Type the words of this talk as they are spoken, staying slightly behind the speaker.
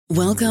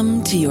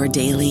Welcome to your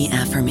daily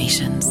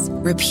affirmations.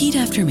 Repeat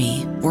after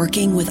me.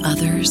 Working with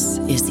others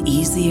is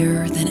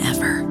easier than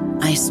ever.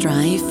 I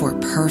strive for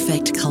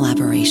perfect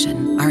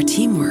collaboration. Our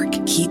teamwork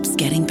keeps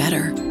getting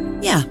better.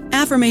 Yeah,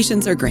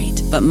 affirmations are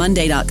great, but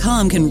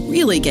Monday.com can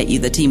really get you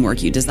the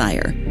teamwork you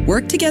desire.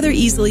 Work together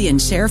easily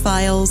and share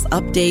files,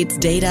 updates,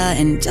 data,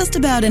 and just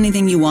about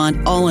anything you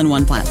want all in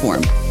one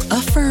platform.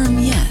 Affirm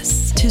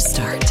yes to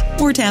start,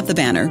 or tap the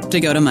banner to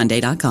go to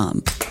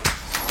Monday.com.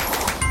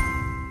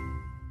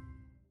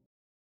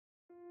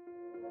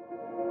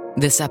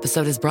 This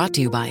episode is brought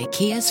to you by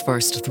Kia's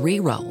first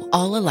three-row,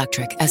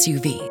 all-electric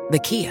SUV, the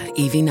Kia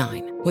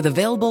EV9, with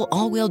available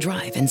all-wheel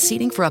drive and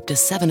seating for up to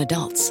 7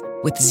 adults,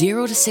 with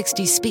 0 to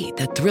 60 speed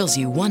that thrills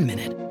you 1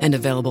 minute and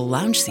available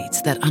lounge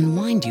seats that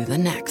unwind you the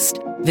next.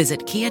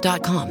 Visit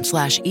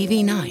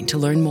kia.com/EV9 to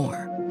learn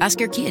more. Ask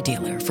your Kia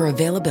dealer for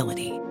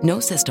availability. No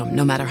system,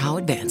 no matter how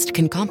advanced,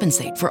 can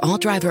compensate for all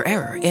driver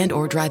error and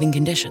or driving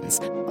conditions.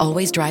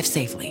 Always drive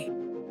safely.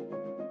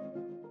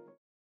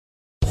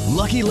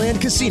 Lucky Land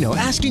Casino,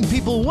 asking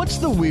people, what's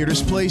the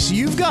weirdest place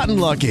you've gotten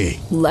lucky?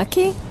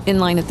 Lucky? In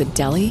line at the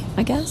deli,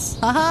 I guess?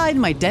 Aha, in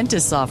my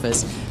dentist's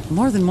office.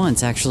 More than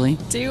once, actually.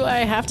 Do I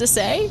have to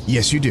say?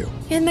 Yes, you do.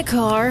 In the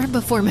car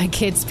before my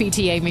kids'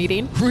 PTA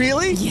meeting.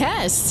 Really?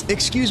 Yes.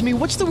 Excuse me,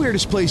 what's the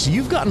weirdest place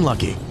you've gotten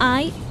lucky?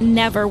 I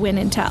never win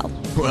and tell.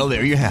 Well,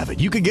 there you have it.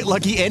 You can get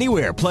lucky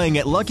anywhere, playing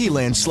at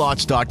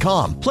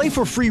LuckyLandSlots.com. Play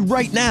for free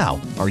right now.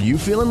 Are you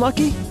feeling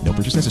lucky? No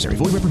purchase necessary.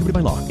 Void where prohibited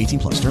by law.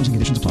 18+. Terms and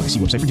conditions apply. See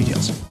website for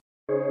details.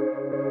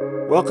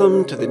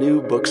 Welcome to the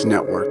New Books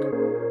Network.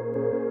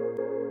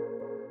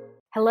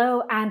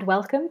 Hello and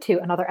welcome to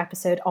another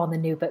episode on the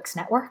New Books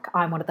Network.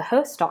 I'm one of the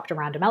hosts, Dr.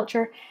 Miranda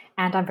Melcher,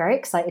 and I'm very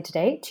excited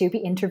today to be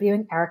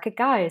interviewing Erica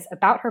Guise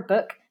about her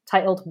book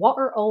titled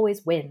Water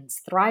Always Wins,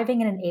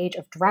 Thriving in an Age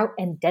of Drought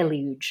and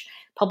Deluge,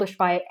 published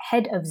by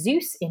Head of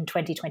Zeus in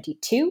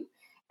 2022.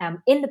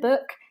 In the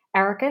book,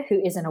 Erica,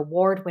 who is an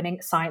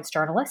award-winning science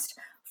journalist,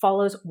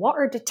 follows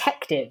water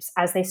detectives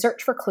as they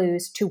search for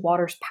clues to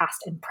water's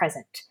past and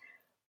present.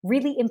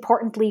 Really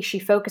importantly, she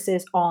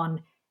focuses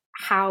on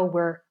how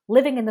we're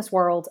living in this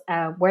world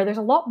where there's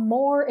a lot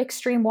more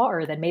extreme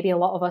water than maybe a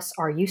lot of us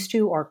are used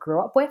to or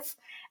grew up with.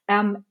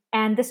 And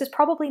this is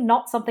probably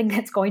not something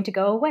that's going to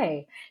go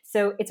away.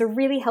 So it's a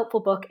really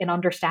helpful book in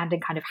understanding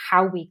kind of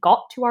how we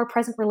got to our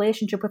present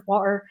relationship with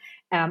water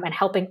and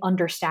helping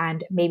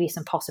understand maybe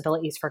some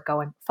possibilities for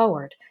going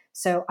forward.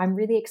 So I'm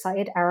really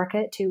excited,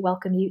 Erica, to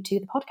welcome you to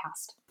the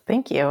podcast.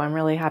 Thank you. I'm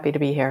really happy to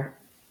be here.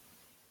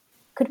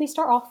 Could we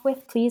start off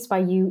with, please, by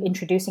you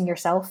introducing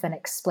yourself and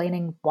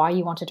explaining why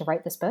you wanted to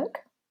write this book?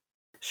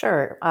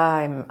 Sure.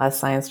 I'm a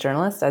science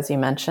journalist, as you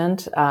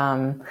mentioned.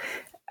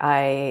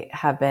 I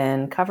have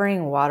been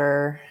covering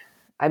water.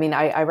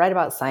 I write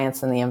about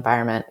science and the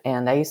environment,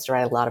 and I used to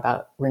write a lot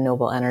about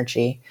renewable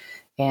energy.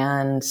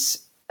 And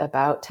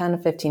about 10 to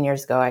 15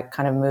 years ago, I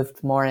kind of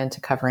moved more into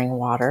covering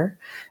water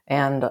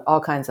and all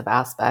kinds of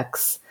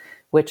aspects,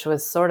 which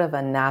was sort of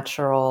a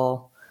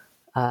natural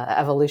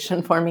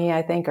evolution for me,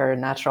 I think, or a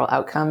natural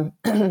outcome,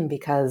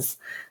 because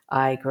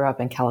I grew up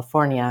in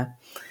California,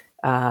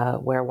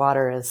 where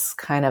water is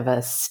kind of a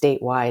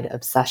statewide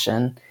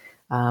obsession.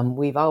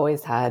 We've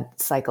always had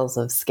cycles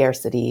of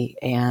scarcity,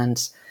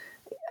 and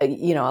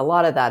a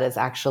lot of that is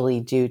actually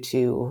due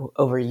to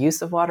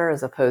overuse of water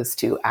as opposed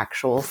to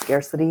actual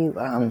scarcity.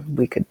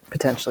 We could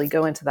potentially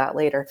go into that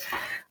later.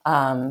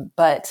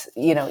 But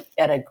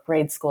at a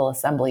grade school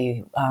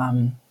assembly,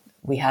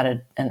 we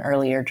had an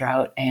earlier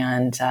drought,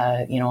 and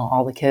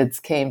all the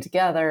kids came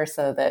together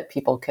so that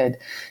people could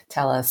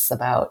tell us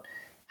about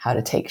how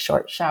to take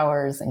short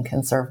showers and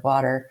conserve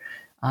water.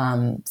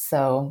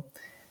 So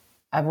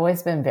I've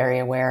always been very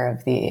aware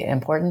of the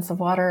importance of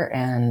water,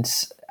 and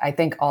I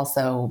think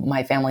also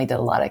my family did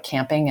a lot of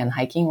camping and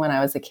hiking when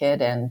I was a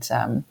kid, and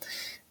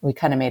we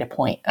kind of made a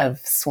point of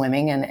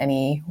swimming in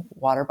any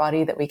water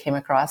body that we came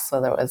across,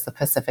 whether it was the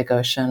Pacific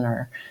Ocean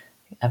or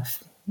a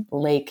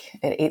lake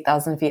at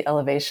 8,000 feet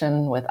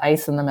elevation with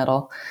ice in the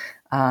middle.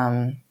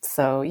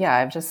 So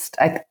yeah,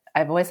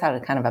 I've always had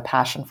a kind of a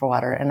passion for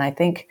water, and I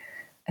think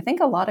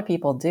a lot of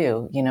people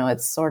do.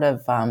 It's sort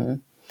of, our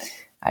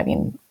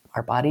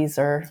bodies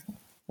are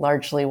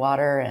largely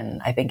water,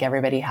 and I think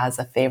everybody has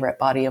a favorite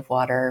body of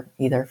water,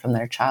 either from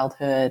their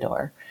childhood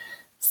or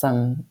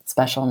some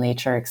special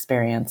nature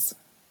experience.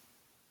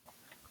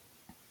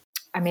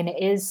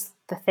 It is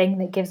the thing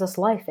that gives us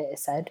life, it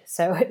is said.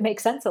 So it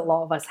makes sense that a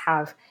lot of us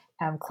have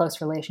close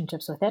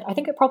relationships with it. I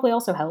think it probably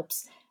also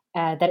helps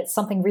that it's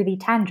something really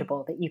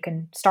tangible that you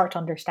can start to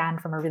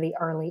understand from a really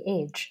early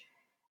age.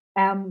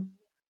 And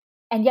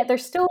yet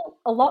there's still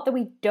a lot that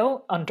we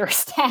don't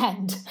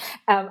understand,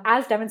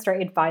 as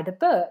demonstrated by the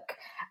book.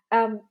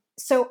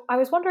 So I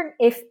was wondering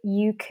if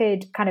you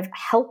could kind of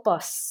help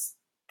us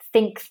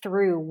think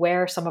through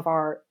where some of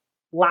our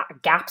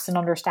gaps in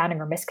understanding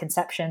or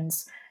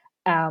misconceptions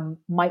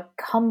might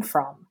come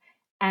from.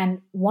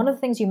 And one of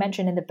the things you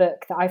mentioned in the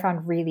book that I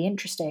found really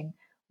interesting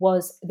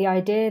was the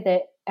idea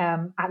that,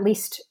 at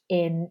least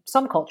in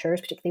some cultures,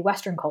 particularly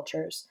Western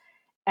cultures,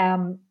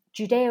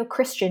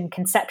 Judeo-Christian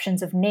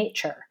conceptions of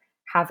nature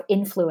have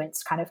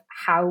influenced kind of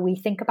how we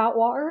think about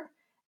water,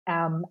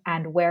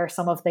 and where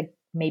some of the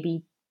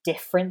maybe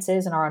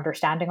differences in our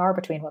understanding are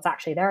between what's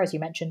actually there. As you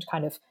mentioned,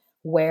 kind of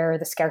where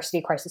the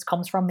scarcity crisis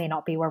comes from may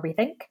not be where we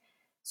think.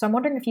 So I'm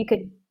wondering if you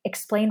could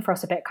explain for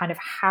us a bit kind of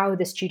how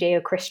this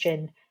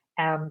Judeo-Christian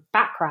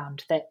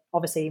background that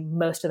obviously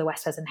most of the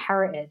West has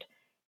inherited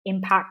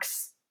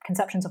impacts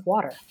conceptions of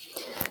water.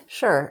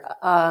 Sure.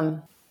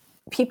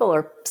 People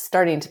are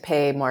starting to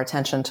pay more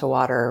attention to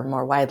water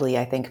more widely,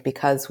 I think,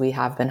 because we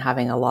have been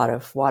having a lot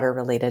of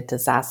water-related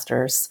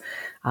disasters,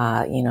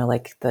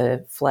 like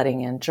the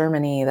flooding in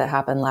Germany that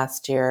happened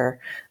last year.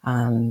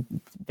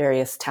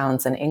 Various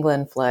towns in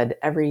England flood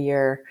every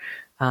year,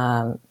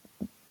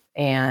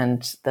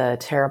 and the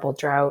terrible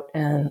drought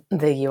in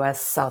the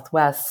U.S.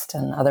 Southwest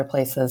and other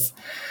places.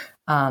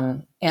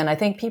 And I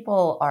think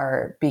people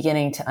are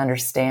beginning to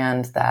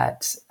understand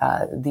that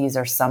these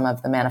are some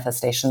of the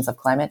manifestations of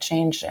climate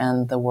change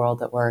and the world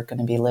that we're going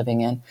to be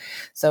living in.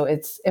 So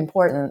it's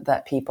important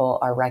that people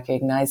are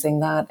recognizing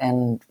that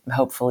and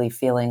hopefully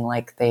feeling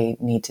like they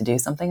need to do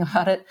something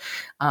about it.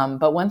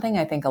 But one thing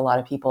I think a lot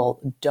of people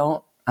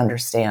don't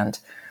understand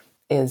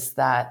is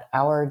that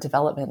our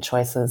development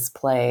choices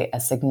play a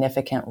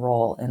significant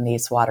role in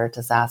these water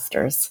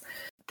disasters.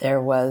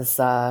 There was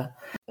a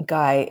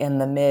guy in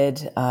the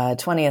mid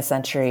 20th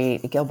century,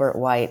 Gilbert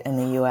White, in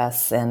the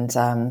U.S., and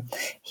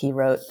he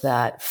wrote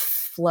that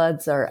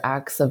floods are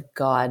acts of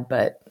God,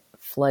 but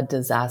flood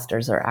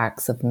disasters are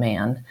acts of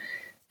man.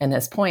 And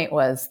his point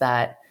was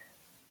that,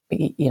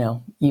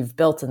 you've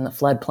built in the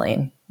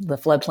floodplain. The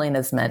floodplain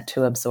is meant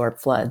to absorb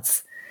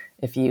floods.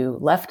 If you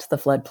left the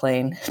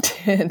floodplain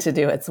to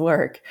do its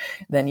work,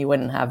 then you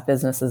wouldn't have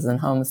businesses and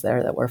homes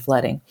there that were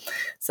flooding.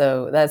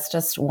 So that's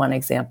just one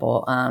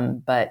example.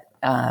 But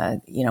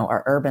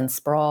our urban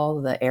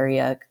sprawl, the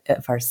area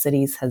of our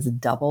cities has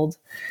doubled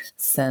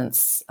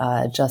since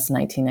just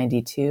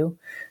 1992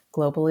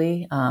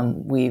 globally.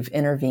 We've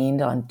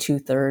intervened on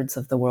 2/3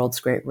 of the world's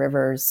great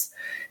rivers.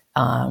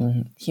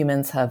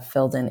 Humans have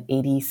filled in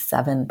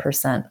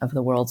 87% of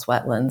the world's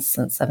wetlands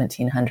since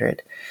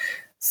 1700.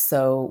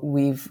 So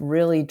we've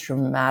really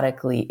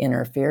dramatically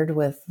interfered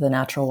with the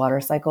natural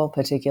water cycle,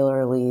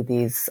 particularly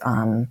these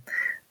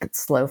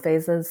slow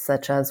phases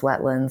such as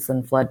wetlands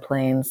and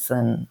floodplains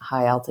and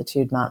high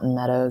altitude mountain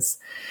meadows,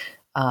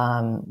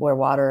 where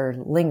water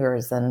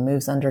lingers and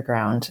moves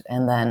underground.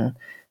 And then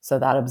so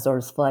that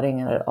absorbs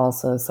flooding, and it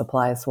also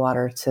supplies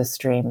water to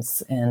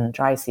streams in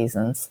dry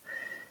seasons.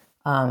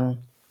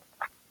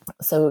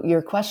 So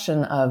your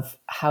question of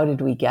how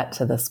did we get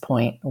to this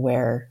point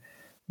where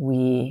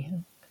we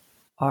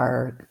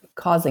are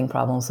causing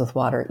problems with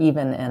water,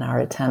 even in our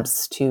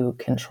attempts to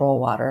control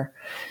water.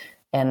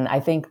 And I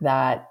think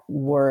that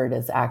word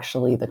is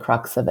actually the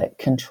crux of it,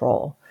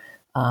 control.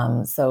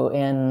 So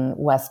in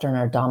Western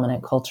or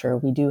dominant culture,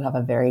 we do have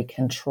a very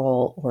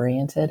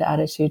control-oriented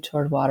attitude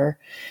toward water.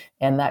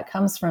 And that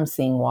comes from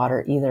seeing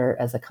water either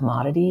as a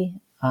commodity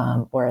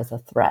or as a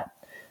threat.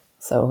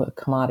 So a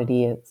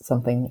commodity is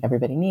something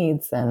everybody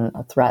needs, and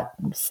a threat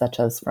such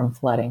as from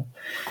flooding.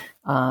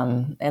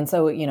 And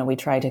so, we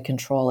try to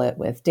control it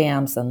with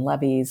dams and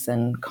levees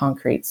and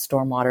concrete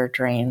stormwater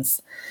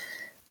drains.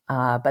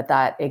 But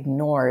that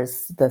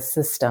ignores the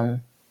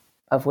system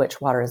of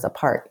which water is a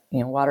part.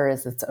 Water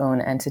is its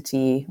own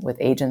entity with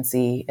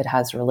agency. It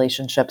has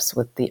relationships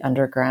with the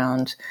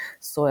underground,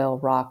 soil,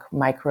 rock,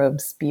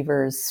 microbes,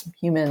 beavers,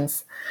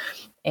 humans.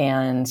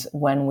 And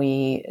when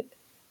we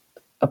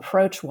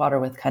approach water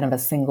with kind of a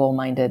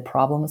single-minded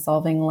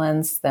problem-solving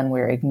lens, then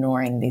we're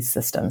ignoring these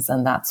systems.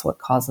 And that's what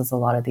causes a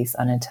lot of these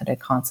unintended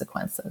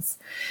consequences.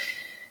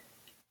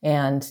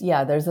 And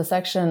there's a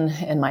section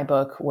in my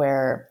book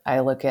where I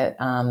look at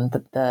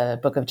the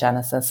book of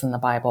Genesis in the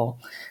Bible.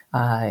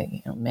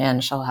 Man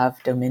shall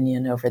have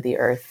dominion over the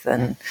earth.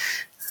 And,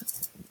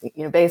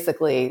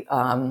 basically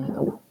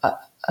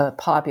a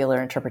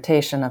popular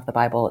interpretation of the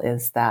Bible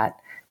is that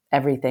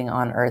everything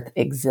on earth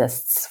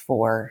exists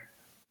for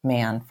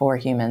man, for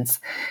humans.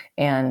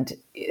 And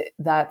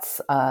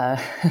that's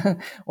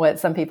what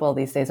some people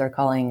these days are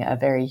calling a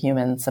very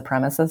human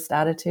supremacist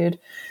attitude.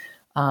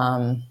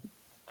 And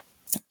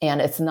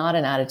it's not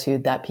an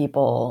attitude that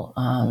people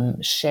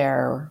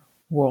share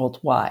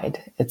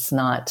worldwide. It's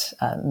not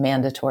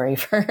mandatory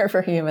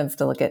for humans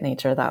to look at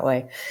nature that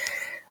way.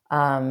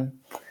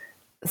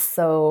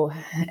 So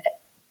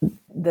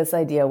this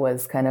idea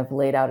was kind of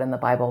laid out in the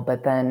Bible,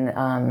 but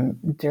then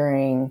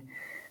during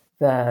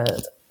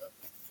the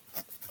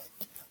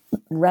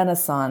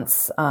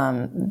Renaissance,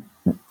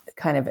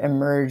 kind of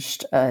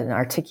emerged an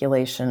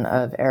articulation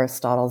of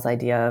Aristotle's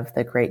idea of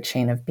the great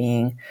chain of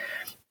being.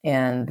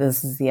 And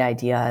this is the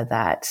idea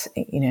that,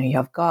 you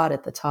have God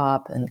at the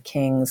top and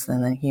kings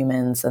and then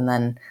humans and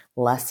then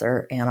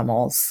lesser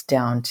animals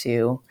down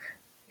to,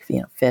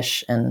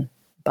 fish and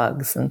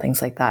bugs and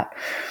things like that.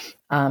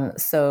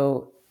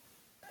 So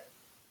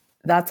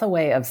that's a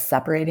way of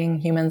separating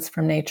humans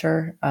from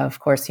nature. Of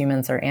course,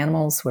 humans are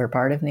animals. We're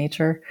part of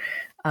nature.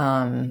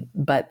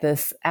 But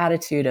this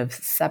attitude of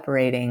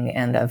separating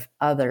and of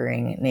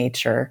othering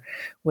nature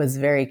was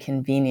very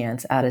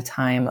convenient at a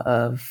time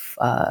of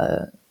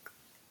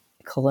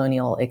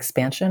colonial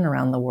expansion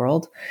around the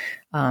world,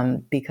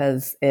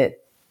 because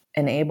it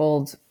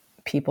enabled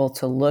people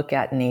to look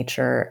at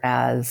nature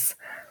as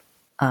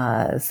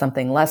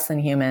something less than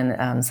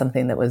human,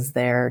 something that was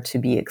there to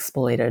be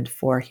exploited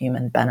for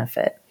human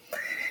benefit,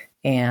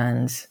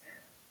 and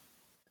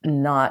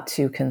not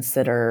to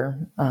consider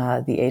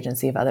the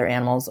agency of other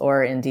animals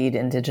or indeed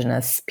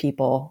indigenous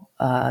people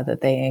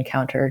that they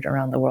encountered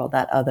around the world.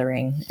 That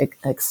othering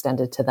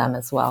extended to them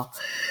as well.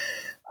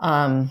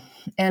 And,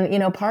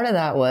 part of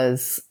that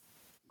was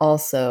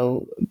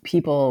also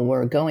people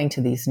were going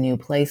to these new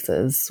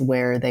places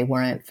where they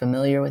weren't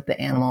familiar with the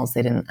animals.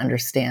 They didn't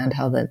understand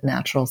how the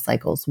natural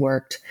cycles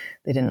worked.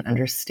 They didn't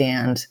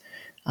understand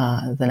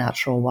the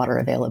natural water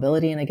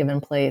availability in a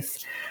given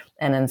place.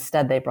 And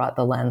instead, they brought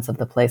the lens of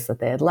the place that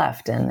they had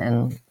left, and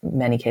in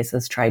many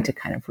cases tried to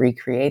kind of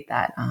recreate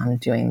that,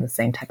 doing the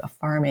same type of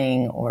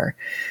farming, or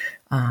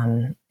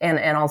and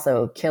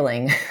also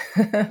killing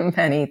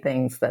many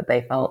things that they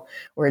felt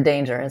were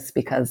dangerous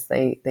because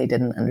they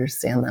didn't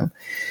understand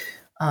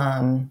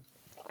them.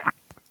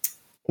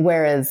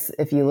 Whereas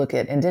if you look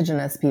at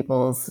indigenous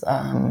peoples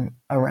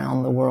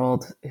around the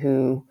world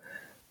who,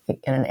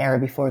 in an era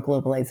before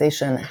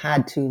globalization,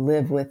 had to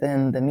live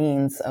within the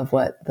means of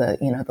what the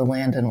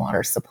land and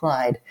water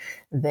supplied,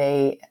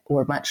 they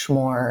were much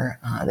more,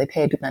 they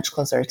paid much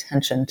closer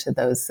attention to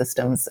those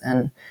systems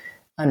and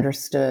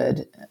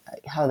understood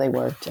how they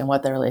worked and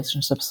what their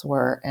relationships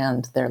were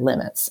and their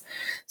limits.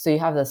 So you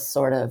have this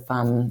sort of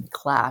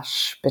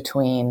clash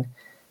between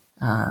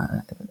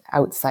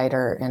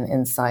outsider and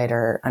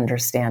insider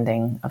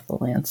understanding of the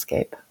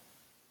landscape.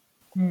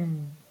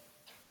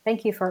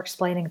 Thank you for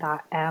explaining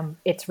that.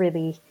 It's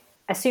really,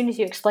 as soon as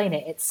you explain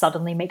it, it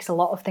suddenly makes a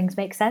lot of things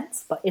make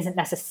sense, but isn't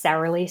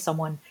necessarily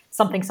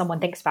something someone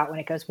thinks about when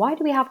it goes, why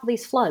do we have all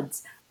these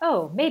floods?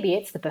 Oh, maybe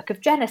it's the book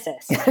of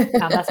Genesis.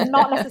 That's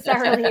not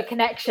necessarily a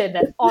connection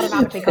that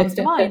automatically comes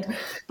to mind.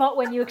 But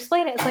when you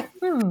explain it, it's like,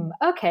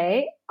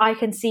 okay, I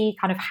can see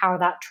kind of how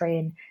that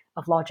train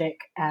of logic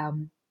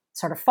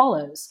sort of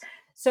follows.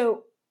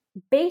 So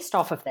based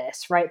off of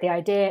this, right, the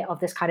idea of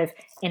this kind of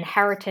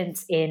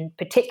inheritance in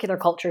particular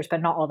cultures,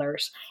 but not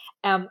others,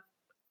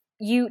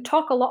 you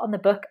talk a lot in the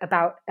book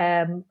about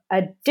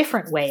a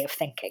different way of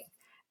thinking,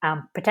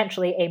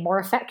 potentially a more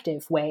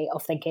effective way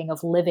of thinking,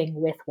 of living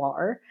with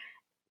water.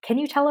 Can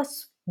you tell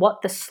us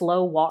what the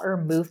slow water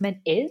movement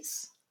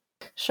is?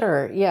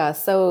 Sure. Yeah.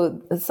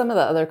 So some of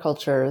the other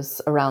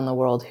cultures around the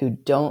world who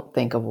don't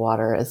think of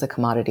water as a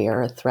commodity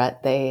or a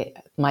threat, they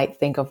might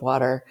think of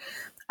water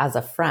as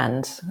a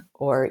friend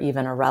or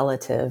even a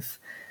relative,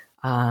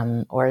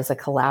 or as a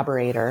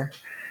collaborator.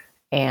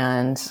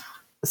 And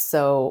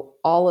so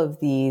all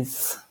of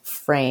these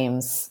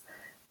frames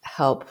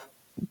help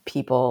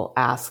people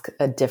ask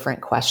a different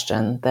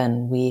question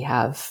than we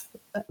have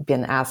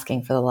been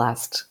asking for the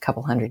last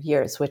couple hundred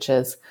years, which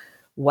is,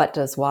 what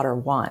does water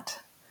want?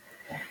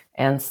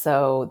 And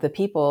so the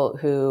people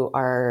who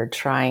are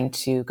trying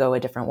to go a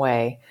different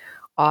way,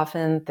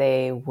 often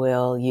they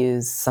will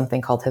use something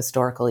called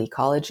historical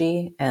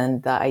ecology.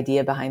 And the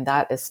idea behind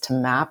that is to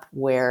map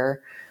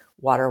where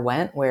water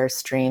went, where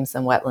streams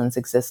and wetlands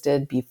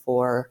existed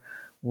before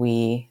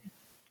we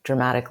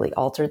dramatically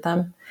altered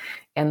them.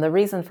 And the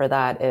reason for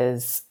that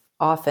is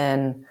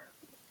often,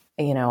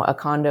 a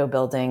condo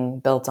building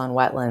built on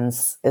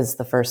wetlands is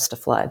the first to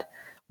flood.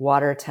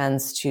 Water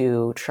tends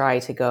to try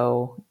to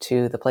go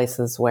to the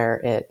places where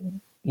it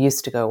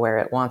used to go, where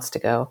it wants to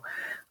go.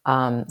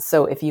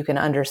 So if you can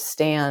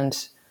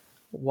understand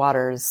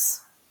water's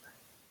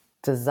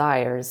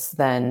desires,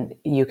 then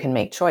you can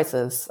make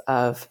choices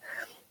of,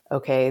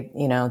 okay,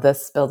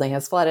 this building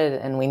has flooded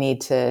and we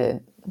need to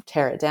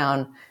tear it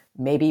down.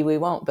 Maybe we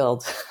won't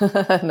build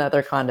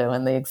another condo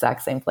in the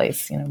exact same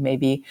place.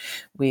 Maybe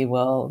we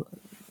will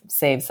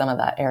save some of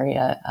that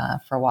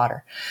area for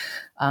water.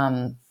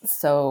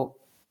 So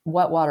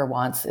what water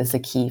wants is a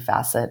key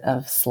facet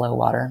of slow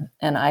water.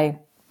 And I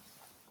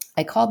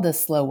called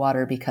this slow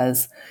water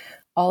because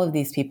all of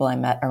these people I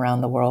met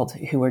around the world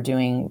who were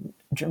doing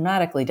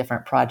dramatically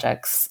different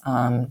projects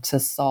to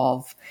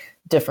solve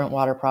different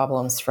water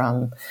problems,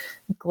 from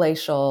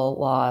glacial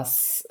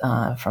loss,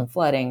 from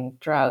flooding,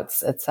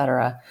 droughts,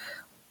 etc.,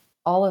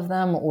 all of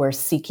them were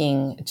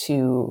seeking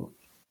to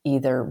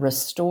either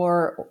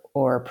restore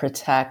or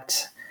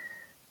protect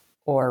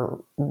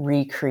or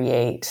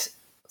recreate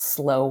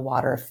slow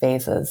water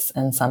phases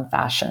in some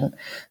fashion.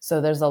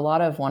 So there's a lot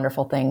of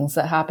wonderful things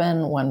that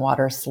happen when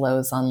water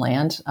slows on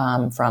land,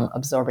 from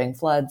absorbing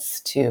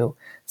floods to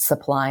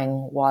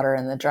supplying water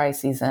in the dry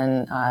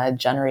season,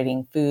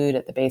 generating food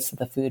at the base of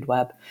the food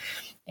web.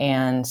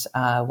 And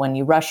when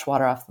you rush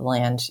water off the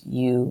land,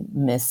 you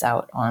miss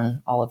out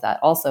on all of that.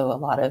 Also, a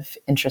lot of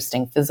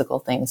interesting physical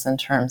things in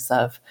terms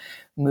of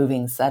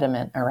moving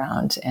sediment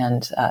around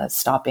and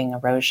stopping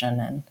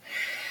erosion. And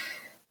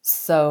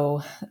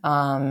so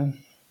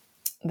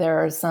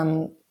there are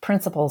some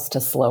principles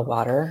to slow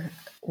water,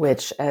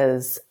 which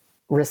is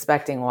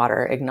respecting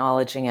water,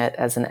 acknowledging it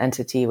as an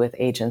entity with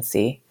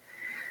agency.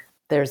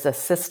 There's a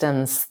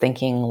systems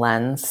thinking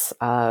lens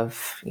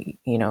of,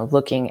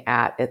 looking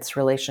at its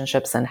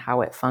relationships and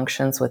how it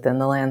functions within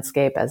the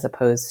landscape, as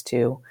opposed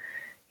to,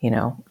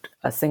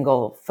 a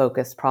single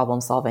focused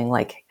problem solving,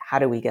 like how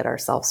do we get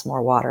ourselves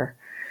more water?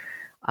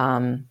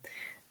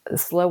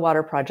 Slow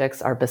water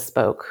projects are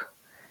bespoke.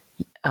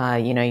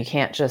 You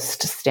can't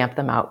just stamp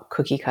them out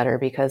cookie cutter,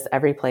 because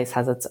every place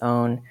has its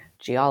own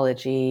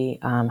geology,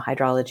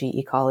 hydrology,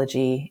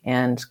 ecology,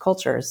 and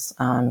cultures,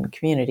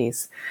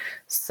 communities.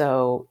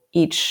 So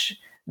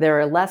there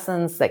are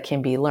lessons that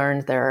can be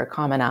learned, there are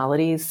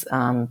commonalities,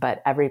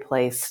 but every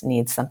place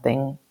needs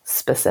something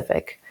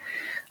specific.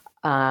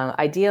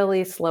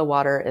 Ideally, slow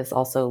water is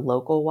also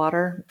local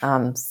water.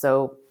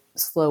 So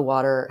slow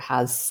water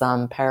has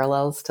some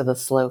parallels to the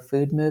slow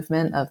food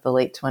movement of the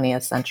late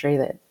 20th century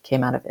that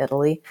came out of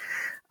Italy,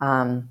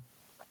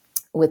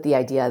 with the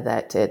idea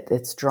that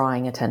it's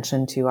drawing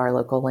attention to our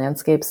local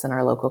landscapes and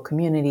our local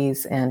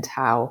communities, and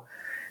how,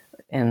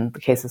 in the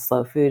case of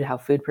slow food, how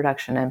food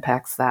production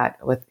impacts that.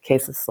 With the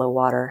case of slow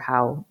water,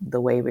 how the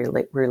way we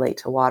relate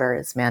to water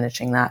is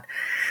managing that.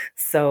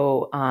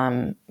 So,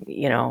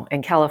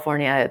 in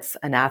California, it's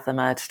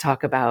anathema to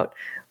talk about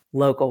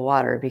local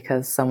water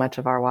because so much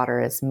of our water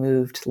is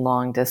moved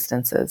long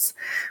distances.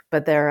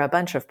 But there are a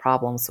bunch of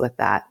problems with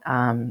that.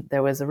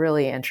 There was a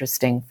really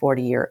interesting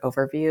 40-year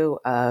overview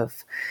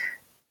of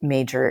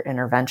major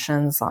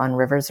interventions on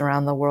rivers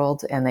around the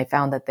world, and they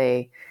found that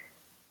they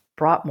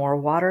brought more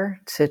water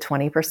to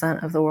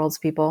 20% of the world's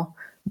people,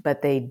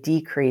 but they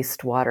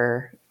decreased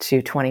water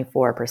to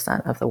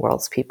 24% of the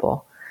world's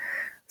people.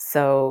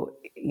 So,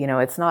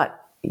 it's not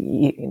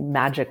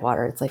magic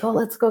water. It's like, oh,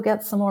 let's go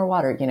get some more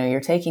water.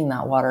 You're taking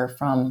that water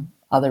from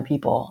other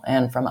people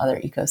and from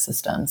other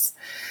ecosystems.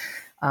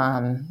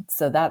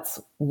 So that's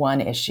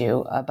one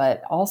issue,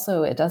 but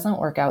also it doesn't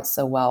work out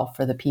so well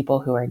for the people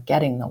who are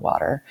getting the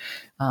water,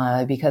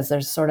 because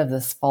there's sort of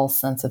this false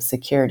sense of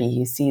security.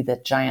 You see the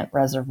giant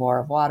reservoir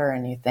of water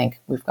and you think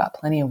we've got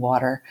plenty of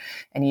water,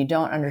 and you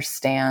don't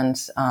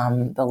understand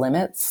the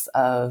limits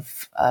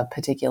of a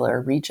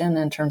particular region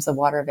in terms of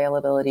water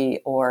availability,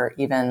 or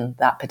even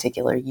that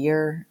particular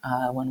year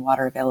when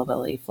water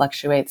availability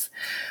fluctuates.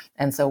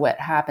 And so what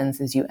happens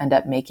is you end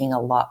up making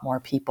a lot more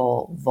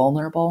people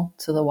vulnerable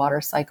to the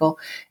water cycle.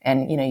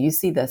 And, you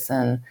see this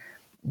in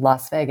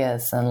Las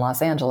Vegas and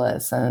Los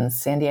Angeles and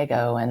San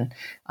Diego, and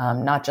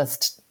not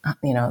just,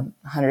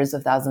 hundreds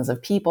of thousands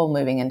of people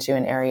moving into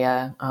an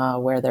area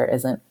where there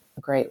isn't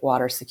great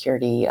water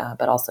security,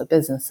 but also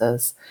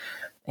businesses.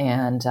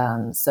 And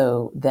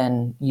so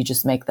then you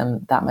just make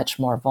them that much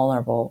more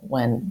vulnerable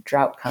when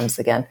drought comes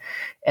again.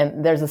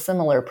 And there's a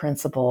similar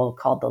principle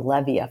called the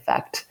levee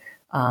effect.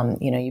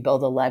 You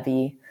build a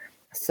levee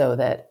so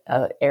that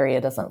an area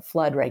doesn't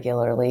flood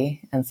regularly.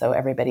 And so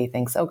everybody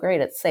thinks, oh,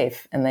 great, it's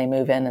safe. And they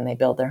move in and they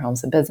build their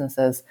homes and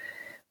businesses.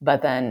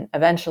 But then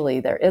eventually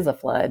there is a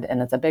flood,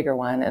 and it's a bigger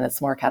one, and it's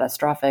more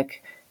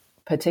catastrophic,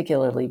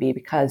 particularly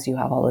because you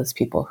have all those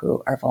people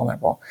who are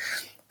vulnerable.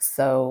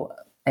 So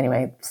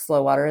anyway,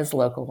 slow water is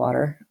local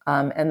water.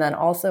 And then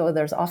also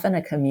there's often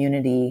a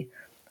community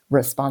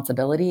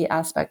responsibility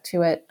aspect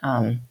to it.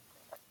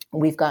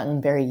 We've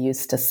gotten very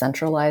used to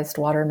centralized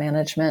water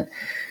management,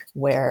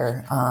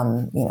 where,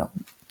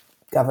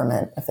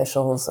 government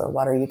officials or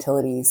water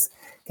utilities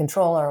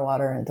control our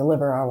water and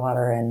deliver our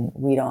water, and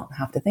we don't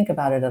have to think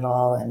about it at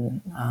all.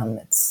 And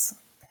it's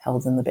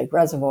held in the big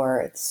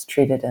reservoir. It's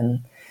treated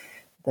in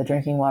the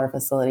drinking water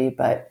facility.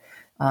 But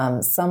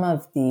some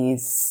of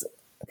these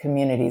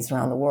communities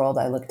around the world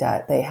I looked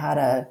at, they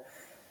had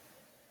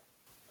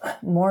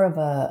more of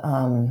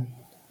a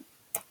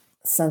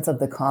sense of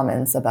the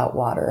commons about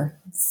water.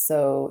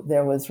 So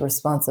there was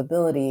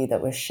responsibility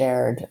that was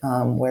shared,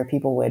 where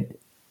people would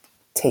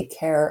take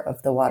care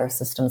of the water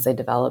systems they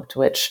developed,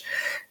 which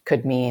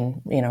could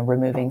mean,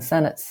 removing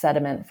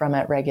sediment from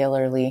it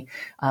regularly.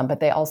 But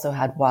they also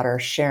had water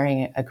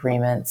sharing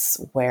agreements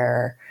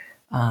where,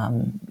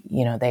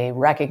 they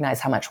recognize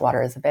how much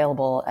water is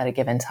available at a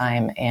given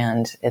time,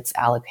 and it's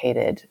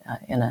allocated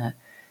in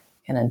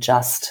a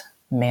just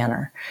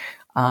manner.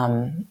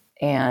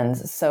 And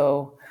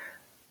so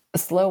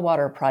slow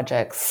water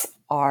projects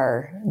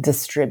are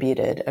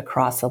distributed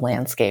across a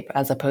landscape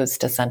as opposed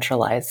to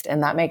centralized.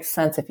 And that makes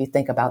sense if you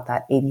think about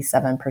that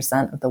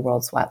 87% of the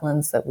world's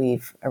wetlands that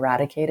we've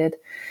eradicated.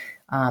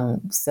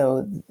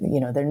 So,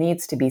 there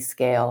needs to be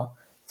scale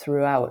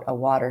throughout a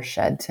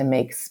watershed to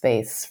make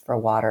space for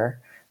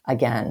water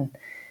again.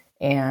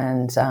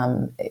 And,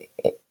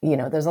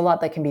 there's a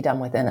lot that can be done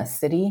within a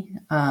city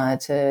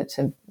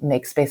to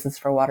make spaces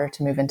for water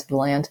to move into the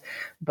land,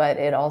 but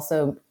it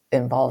also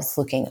involves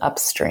looking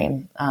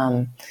upstream.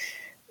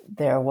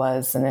 There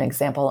was an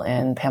example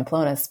in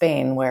Pamplona,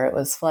 Spain, where it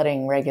was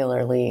flooding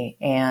regularly,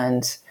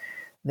 and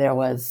there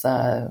was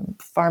a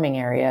farming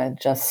area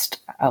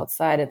just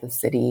outside of the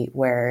city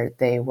where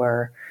they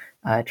were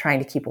trying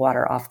to keep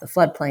water off the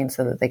floodplain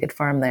so that they could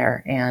farm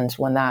there. And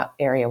when that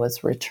area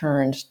was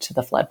returned to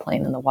the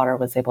floodplain and the water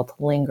was able to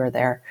linger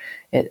there,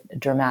 it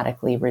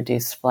dramatically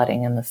reduced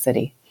flooding in the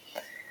city.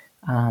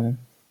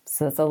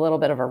 So it's a little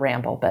bit of a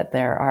ramble, but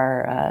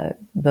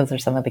those are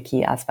some of the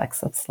key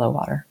aspects of slow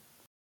water.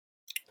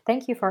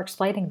 Thank you for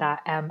explaining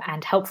that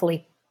and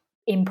helpfully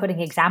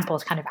inputting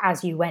examples kind of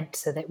as you went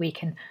so that we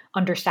can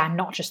understand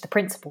not just the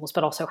principles,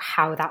 but also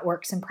how that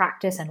works in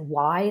practice and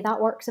why that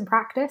works in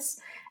practice.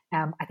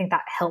 I think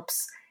that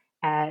helps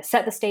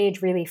set the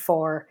stage really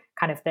for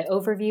kind of the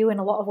overview in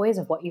a lot of ways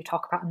of what you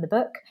talk about in the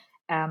book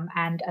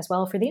and as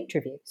well for the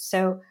interview.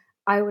 So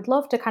I would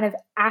love to kind of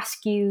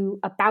ask you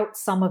about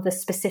some of the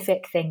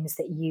specific things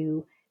that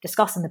you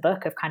discuss in the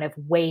book of kind of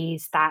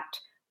ways that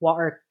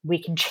we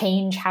can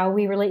change how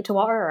we relate to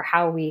water or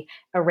how we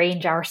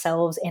arrange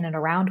ourselves in and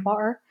around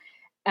water.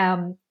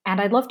 And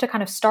I'd love to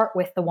kind of start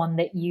with the one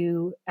that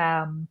you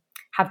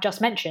have just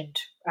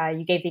mentioned.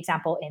 You gave the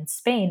example in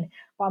Spain,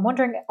 but I'm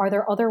wondering, are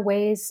there other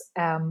ways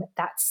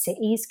that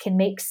cities can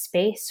make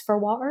space for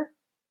water?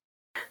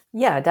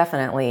 Yeah,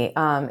 definitely.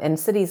 And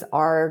cities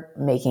are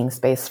making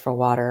space for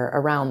water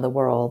around the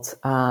world.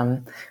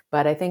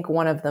 But I think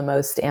one of the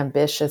most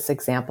ambitious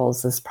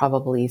examples is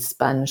probably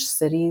Sponge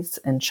Cities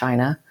in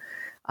China,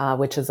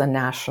 which is a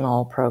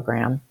national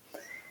program.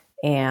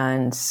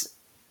 And,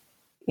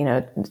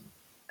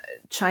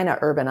 China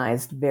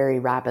urbanized very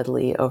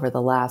rapidly over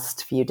the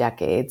last few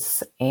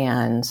decades.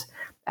 And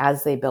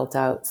as they built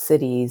out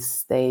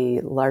cities, they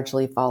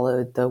largely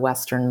followed the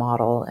Western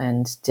model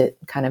and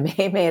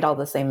made all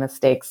the same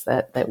mistakes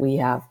that we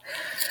have.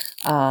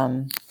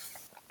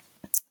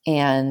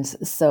 And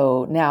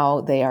so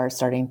now they are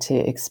starting to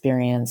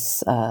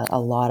experience a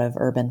lot of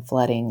urban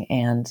flooding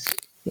and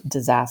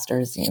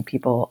disasters.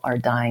 People are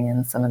dying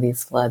in some of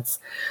these floods.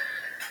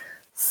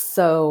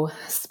 So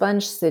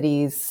Sponge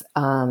Cities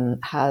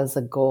has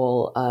a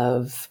goal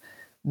of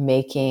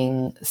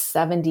making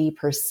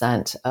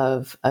 70%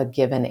 of a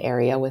given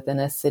area within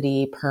a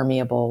city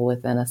permeable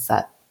within a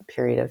set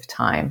period of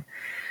time.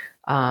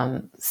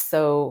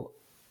 So,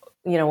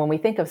 when we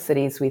think of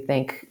cities, we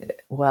think,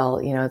 well,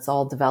 it's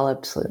all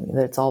developed,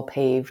 it's all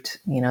paved,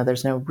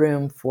 there's no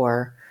room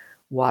for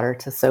water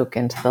to soak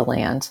into the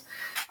land.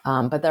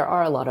 But there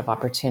are a lot of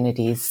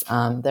opportunities.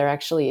 There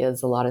actually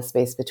is a lot of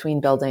space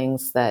between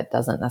buildings that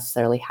doesn't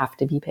necessarily have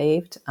to be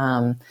paved.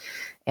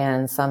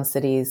 And some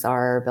cities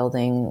are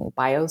building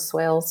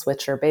bioswales,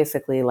 which are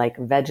basically like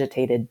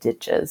vegetated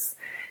ditches.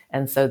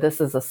 And so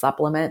this is a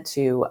supplement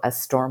to a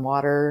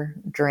stormwater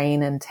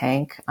drain and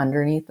tank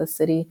underneath the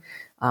city.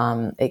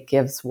 It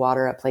gives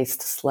water a place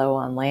to slow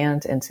on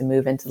land and to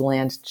move into the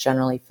land,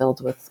 generally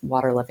filled with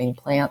water-loving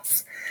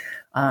plants.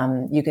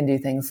 You can do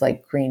things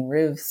like green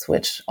roofs,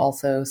 which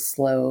also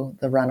slow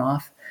the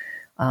runoff.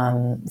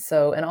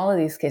 So in all of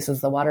these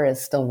cases, the water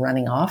is still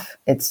running off.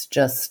 It's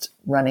just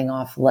running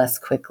off less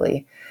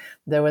quickly.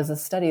 There was a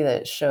study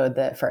that showed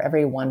that for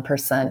every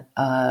 1%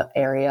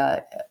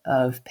 area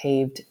of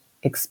paved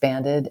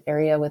expanded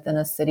area within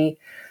a city,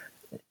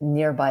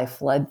 nearby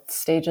flood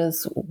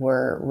stages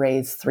were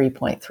raised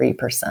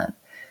 3.3%.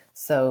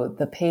 So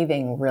the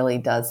paving really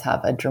does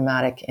have a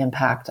dramatic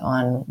impact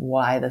on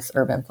why this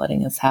urban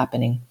flooding is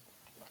happening.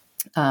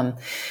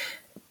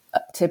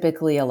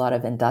 Typically, a lot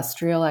of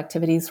industrial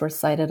activities were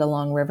sited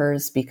along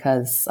rivers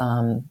because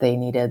they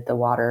needed the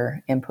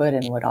water input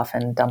and would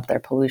often dump their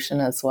pollution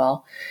as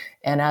well.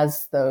 And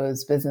as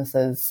those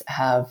businesses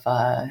have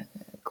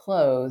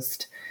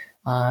closed,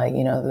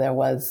 there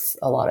was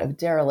a lot of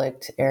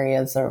derelict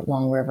areas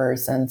along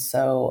rivers. And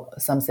so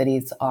some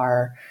cities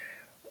are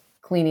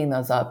cleaning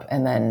those up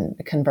and then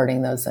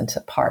converting those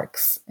into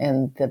parks.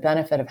 And the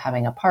benefit of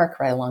having a park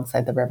right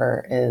alongside the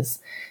river is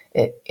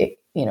it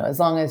as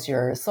long as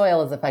your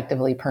soil is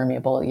effectively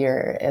permeable,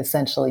 you're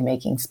essentially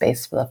making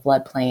space for the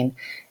floodplain.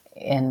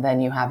 And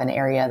then you have an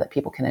area that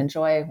people can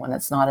enjoy when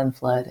it's not in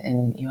flood,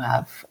 and you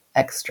have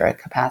extra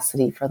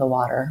capacity for the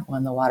water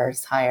when the water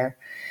is higher.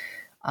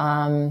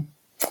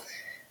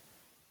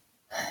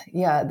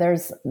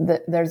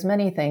 There's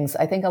many things.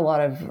 I think a lot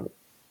of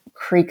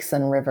creeks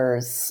and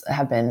rivers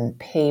have been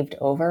paved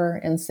over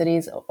in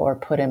cities or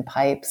put in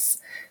pipes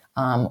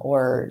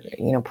or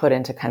put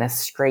into kind of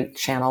straight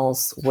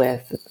channels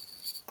with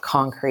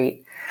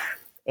concrete.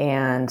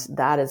 And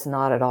that is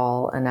not at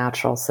all a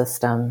natural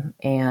system.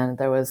 And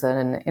there was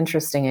an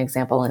interesting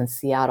example in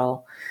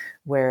Seattle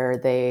where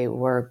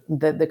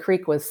the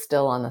creek was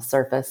still on the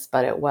surface,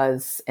 but it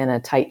was in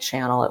a tight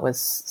channel. It was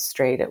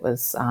straight. It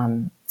was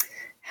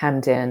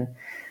hemmed in.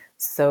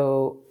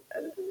 So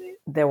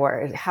there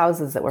were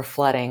houses that were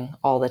flooding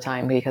all the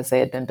time because they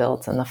had been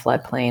built in the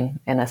floodplain,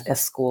 in a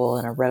school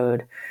and a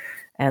road.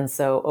 And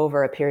so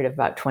over a period of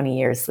about 20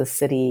 years, the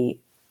city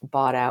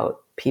bought out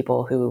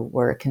people who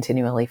were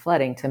continually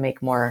flooding to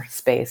make more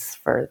space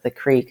for the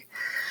creek.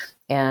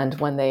 And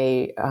when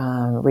they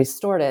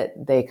restored it,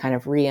 they kind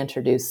of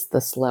reintroduced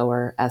the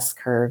slower S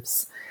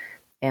curves.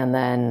 And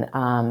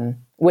then,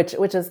 which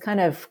is kind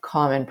of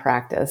common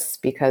practice,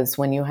 because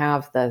when you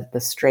have the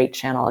straight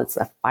channel, it's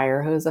a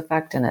fire hose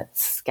effect and it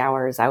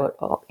scours out,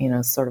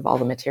 sort of all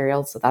the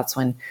materials. So that's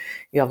when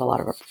you have a lot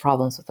of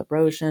problems with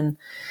erosion.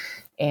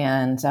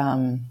 And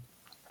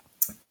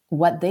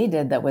what they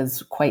did that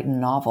was quite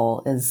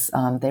novel is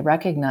they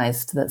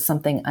recognized that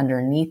something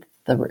underneath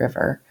the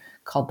river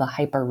called the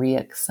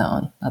hyporheic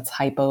zone, that's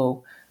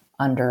hypo,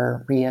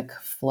 under, rheic,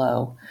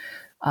 flow,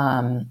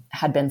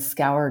 had been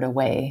scoured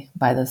away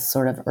by this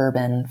sort of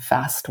urban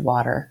fast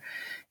water.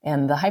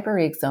 And the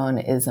hyporheic zone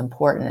is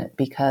important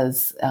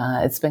because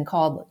it's been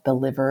called the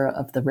liver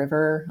of the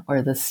river,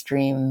 or the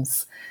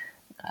stream's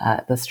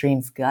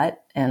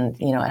gut. And,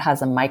 it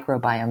has a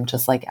microbiome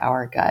just like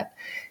our gut.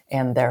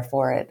 And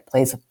therefore it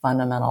plays a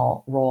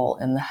fundamental role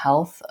in the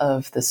health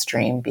of the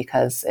stream,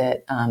 because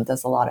it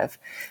does a lot of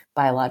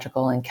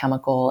biological and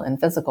chemical and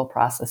physical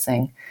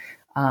processing.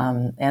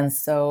 And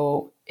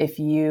so if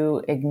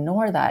you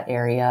ignore that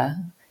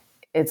area,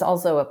 it's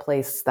also a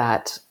place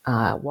that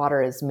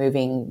water is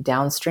moving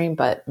downstream,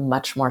 but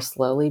much more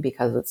slowly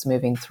because it's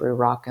moving through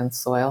rock and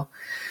soil.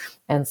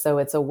 And so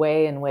it's a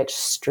way in which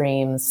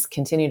streams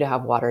continue to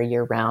have water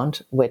year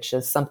round, which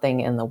is something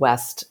in the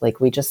West,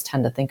 like we just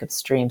tend to think of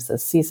streams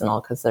as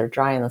seasonal because they're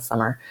dry in the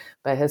summer.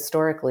 But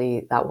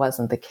historically, that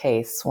wasn't the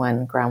case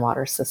when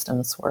groundwater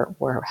systems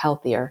were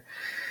healthier.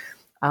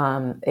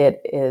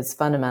 It is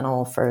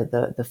fundamental for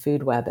the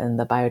food web and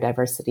the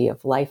biodiversity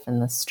of life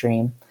in the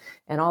stream.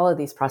 And all of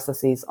these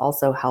processes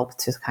also help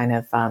to kind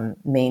of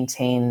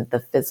maintain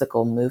the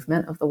physical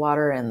movement of the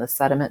water and the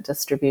sediment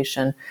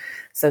distribution.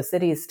 So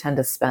cities tend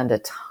to spend a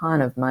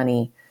ton of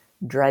money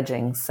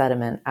dredging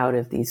sediment out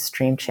of these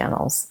stream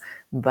channels.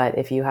 But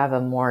if you have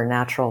a more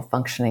natural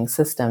functioning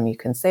system, you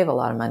can save a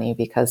lot of money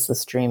because the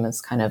stream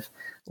is kind of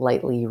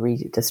lightly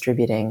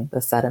redistributing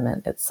the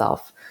sediment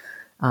itself.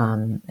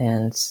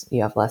 And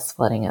you have less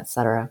flooding, et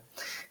cetera.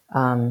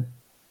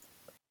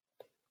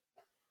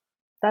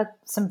 That's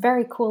some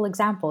very cool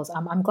examples.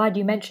 I'm glad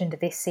you mentioned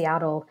this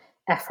Seattle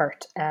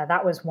effort.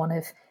 That was one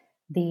of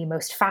the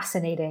most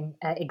fascinating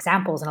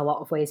examples in a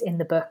lot of ways in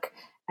the book,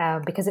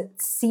 because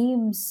it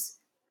seems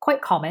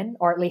quite common,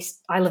 or at least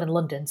I live in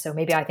London, so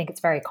maybe I think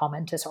it's very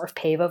common to sort of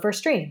pave over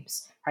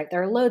streams, right?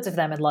 There are loads of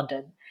them in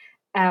London.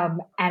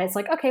 And it's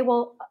like, okay,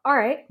 well, all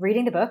right,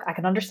 reading the book, I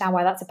can understand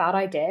why that's a bad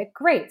idea.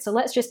 Great. So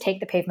let's just take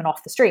the pavement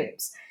off the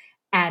streams.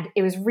 And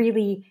it was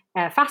really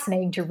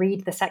fascinating to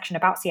read the section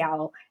about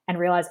Seattle and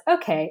realize,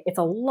 okay, it's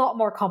a lot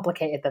more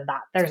complicated than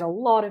that. There's a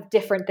lot of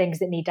different things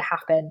that need to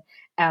happen.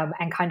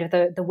 And kind of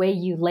the way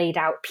you laid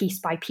out piece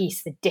by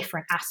piece the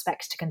different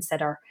aspects to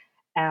consider,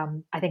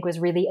 I think was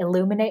really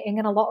illuminating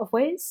in a lot of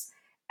ways.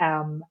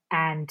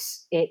 And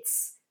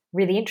it's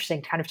really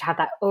interesting to kind of to have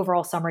that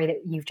overall summary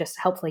that you've just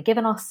helpfully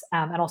given us,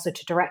 and also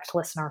to direct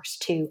listeners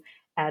to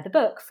the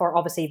book for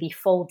obviously the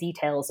full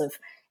details of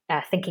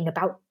thinking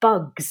about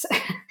bugs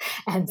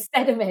and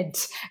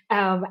sediment,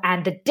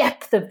 and the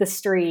depth of the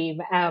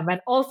stream, and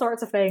all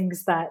sorts of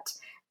things that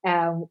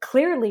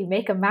clearly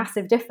make a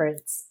massive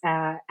difference.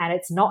 And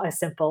it's not as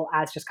simple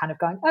as just kind of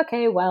going,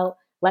 okay, well,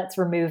 let's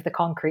remove the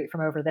concrete from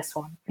over this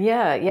one.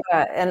 Yeah.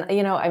 And,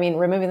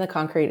 removing the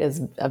concrete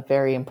is a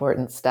very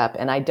important step.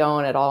 And I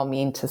don't at all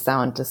mean to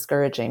sound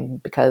discouraging,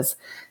 because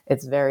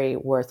it's very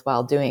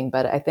worthwhile doing.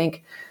 But I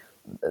think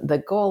the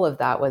goal of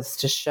that was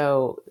to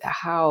show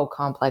how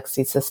complex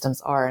these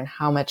systems are and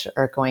how much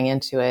are going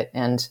into it,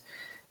 and,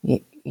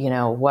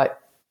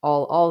 what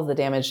all of the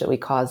damage that we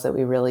cause that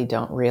we really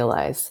don't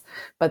realize.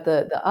 But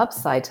the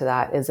upside to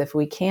that is if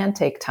we can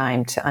take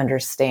time to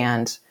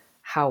understand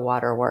how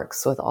water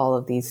works with all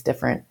of these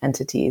different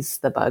entities,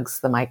 the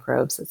bugs, the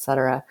microbes, et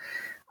cetera,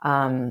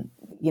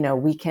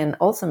 we can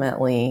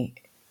ultimately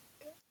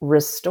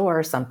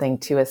restore something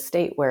to a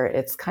state where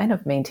it's kind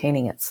of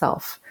maintaining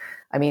itself.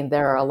 I mean,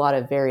 there are a lot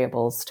of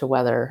variables to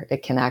whether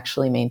it can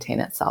actually maintain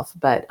itself,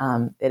 but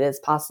it is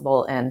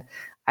possible. And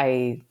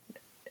I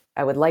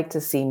would like to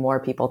see more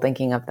people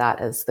thinking of that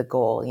as the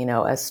goal.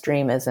 A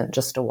stream isn't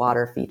just a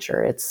water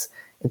feature. It's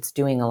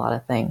doing a lot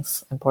of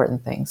things,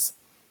 important things.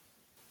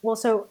 Well,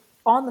 so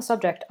on the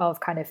subject of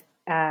kind of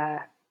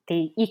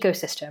the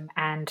ecosystem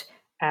and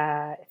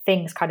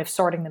things kind of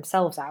sorting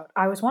themselves out,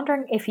 I was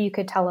wondering if you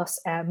could tell us,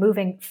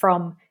 moving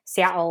from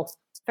Seattle,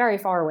 very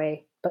far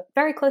away, but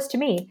very close to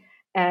me,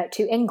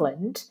 to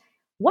England,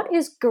 what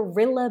is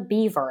guerrilla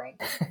beavering?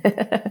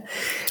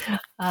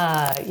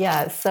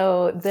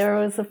 So there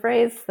was a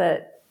phrase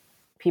that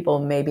people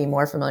may be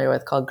more familiar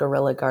with called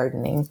guerrilla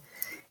gardening.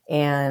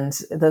 And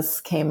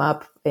this came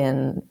up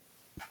in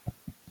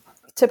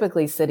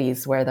typically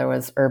cities where there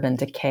was urban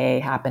decay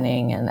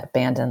happening and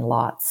abandoned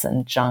lots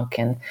and junk.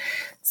 And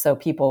so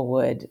people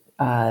would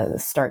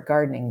start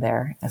gardening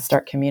there,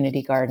 start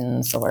community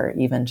gardens, or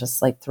even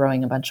just like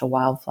throwing a bunch of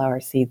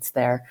wildflower seeds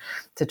there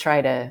to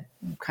try to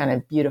kind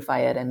of beautify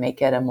it and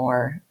make it a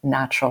more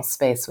natural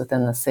space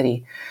within the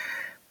city.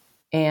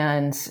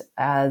 And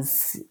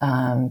as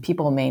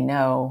people may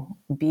know,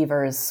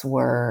 beavers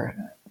were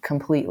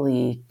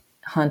completely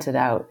hunted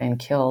out and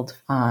killed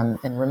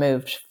and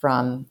removed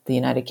from the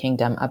United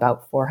Kingdom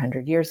about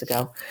 400 years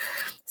ago.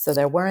 So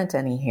there weren't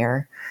any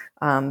here.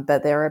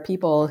 But there are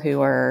people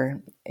who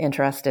are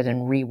interested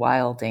in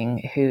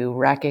rewilding who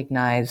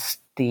recognize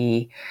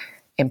the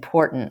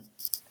important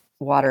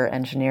water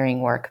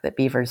engineering work that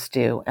beavers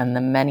do and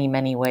the many,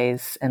 many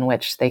ways in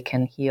which they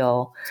can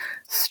heal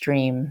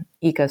stream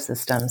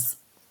ecosystems.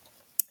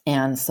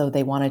 And so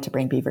they wanted to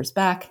bring beavers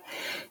back.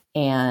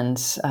 And,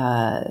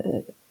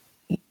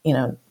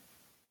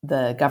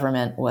 the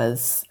government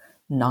was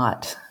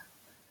not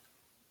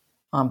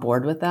on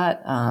board with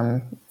that.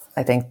 I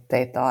think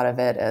they thought of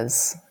it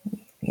as,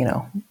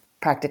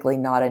 practically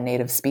not a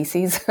native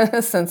species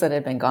since it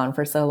had been gone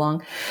for so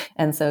long.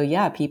 And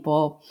so,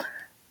 people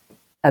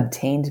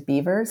obtained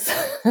beavers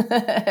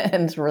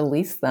and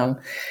released them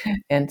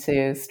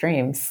into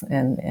streams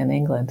in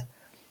England.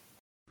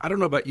 I don't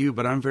know about you,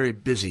 but I'm very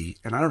busy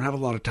and I don't have a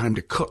lot of time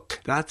to cook.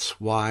 That's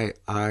why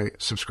I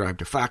subscribe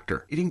to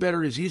Factor. Eating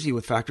better is easy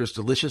with Factor's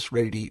delicious,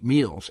 ready-to-eat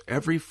meals.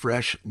 Every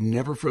fresh,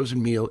 never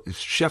frozen meal is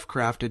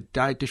chef-crafted,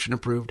 dietitian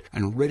approved,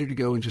 and ready to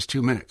go in just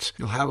 2 minutes.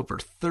 You'll have over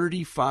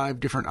 35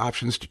 different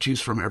options to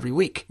choose from every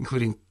week,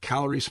 including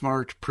Calorie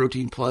Smart,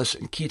 Protein Plus,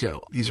 and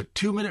Keto. These are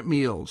 2-minute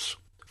meals.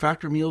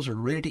 Factor meals are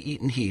ready to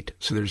eat and heat,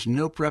 so there's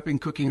no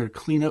prepping, cooking, or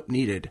cleanup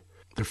needed.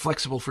 They're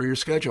flexible for your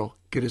schedule.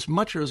 Get as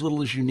much or as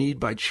little as you need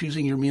by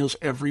choosing your meals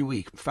every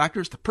week. Factor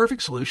is the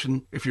perfect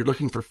solution if you're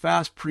looking for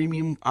fast,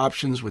 premium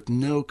options with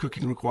no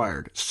cooking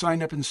required.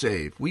 Sign up and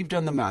save. We've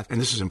done the math,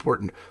 and this is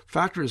important.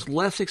 Factor is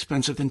less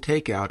expensive than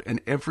takeout, and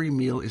every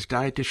meal is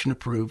dietitian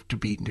approved to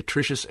be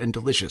nutritious and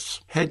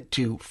delicious. Head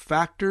to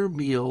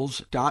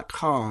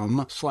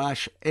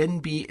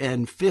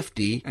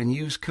factormeals.com/NBN50 and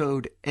use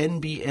code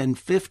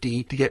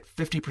NBN50 to get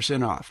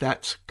 50% off.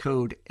 That's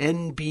code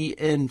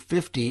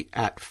NBN50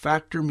 at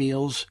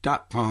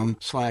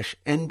factormeals.com/NBN50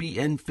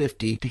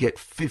 to get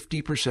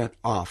 50%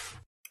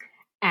 off.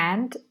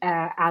 And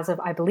as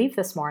of, I believe,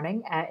 this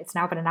morning, it's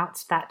now been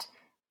announced that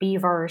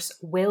beavers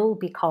will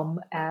become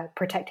a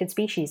protected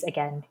species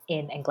again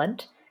in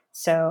England.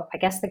 So I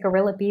guess the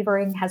guerrilla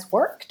beavering has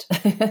worked.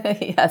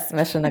 Yes,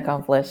 mission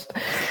accomplished.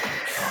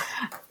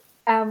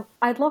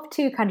 I'd love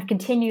to kind of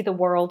continue the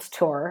world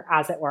tour,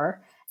 as it were.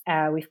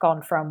 We've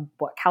gone from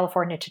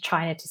California to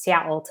China to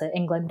Seattle to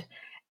England.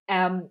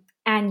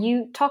 And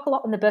you talk a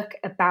lot in the book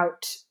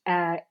about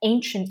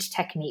ancient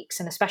techniques,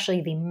 and especially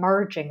the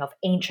merging of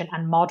ancient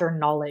and modern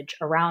knowledge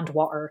around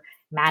water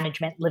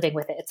management, living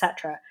with it,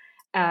 etc.,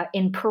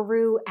 in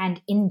Peru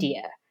and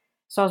India.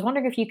 So I was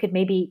wondering if you could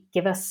maybe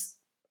give us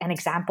an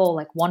example,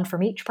 like one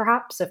from each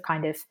perhaps, of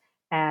kind of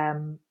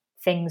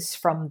things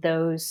from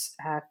those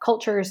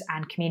cultures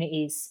and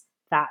communities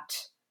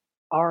that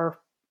are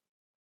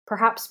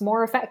perhaps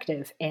more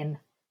effective in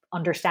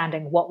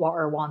understanding what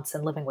water wants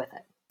and living with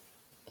it.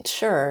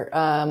 Sure.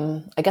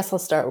 I guess I'll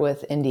start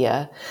with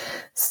India.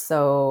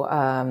 So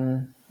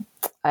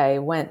I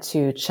went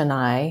to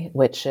Chennai,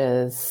 which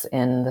is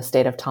in the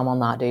state of Tamil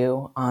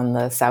Nadu on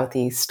the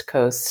southeast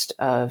coast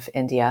of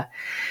India.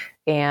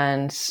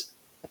 And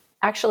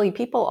actually,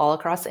 people all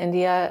across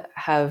India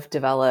have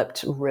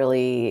developed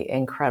really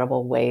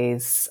incredible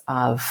ways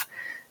of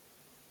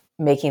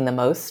making the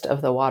most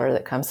of the water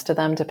that comes to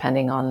them,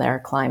 depending on their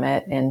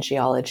climate and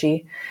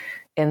geology.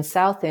 In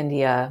South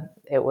India,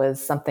 it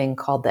was something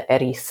called the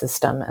ERIS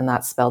system, and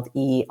that's spelled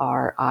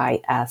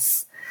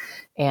E-R-I-S.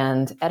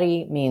 And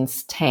ERI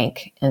means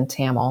tank in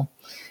Tamil.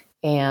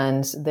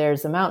 And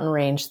there's a mountain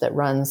range that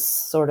runs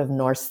sort of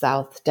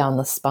north-south down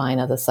the spine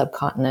of the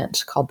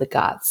subcontinent called the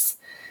Ghats.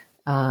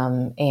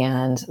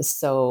 And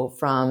so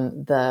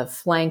from the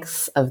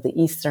flanks of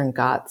the eastern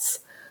Ghats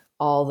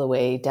all the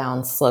way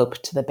down slope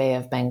to the Bay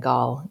of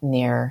Bengal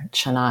near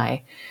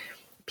Chennai,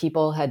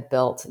 people had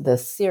built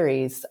this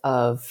series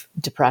of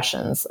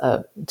depressions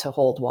to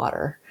hold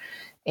water.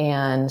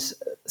 And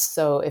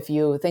so if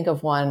you think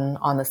of one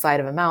on the side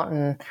of a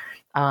mountain,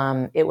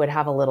 it would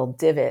have a little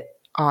divot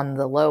on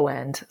the low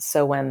end.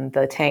 So when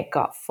the tank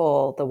got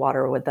full, the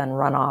water would then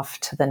run off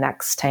to the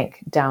next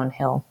tank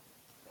downhill.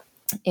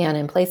 And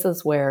in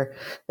places where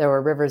there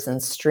were rivers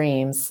and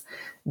streams,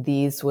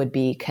 these would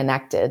be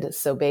connected.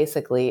 So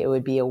basically, it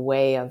would be a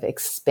way of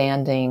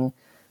expanding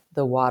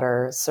the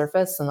water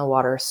surface and the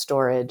water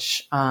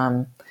storage,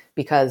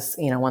 because,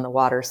 when the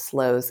water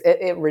slows,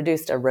 it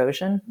reduced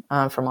erosion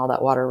from all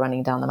that water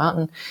running down the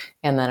mountain.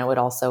 And then it would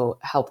also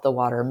help the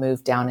water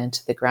move down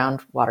into the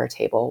groundwater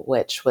table,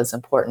 which was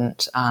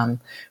important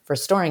for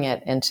storing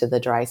it into the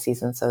dry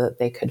season so that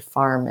they could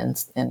farm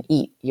and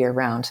eat year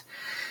round.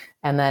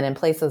 And then in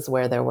places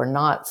where there were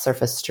not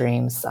surface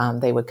streams,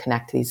 they would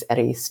connect these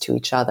eddies to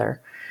each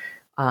other.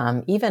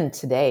 Even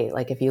today,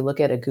 like if you look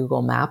at a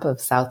Google map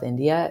of South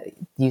India,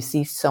 you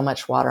see so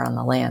much water on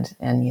the land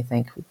and you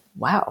think,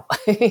 wow,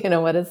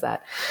 what is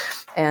that?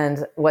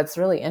 And what's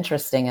really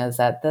interesting is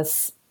at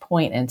this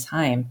point in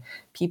time,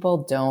 people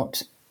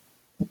don't,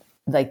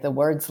 like the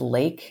words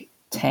lake,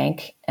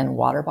 tank, and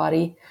water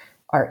body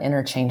are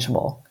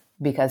interchangeable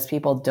because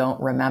people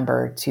don't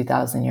remember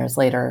 2,000 years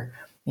later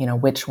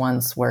which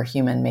ones were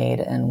human-made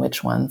and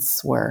which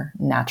ones were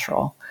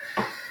natural.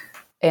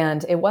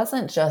 And it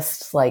wasn't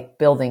just like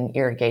building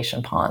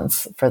irrigation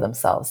ponds for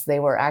themselves. They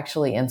were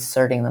actually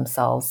inserting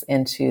themselves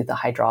into the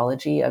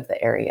hydrology of the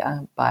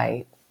area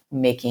by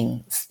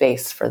making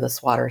space for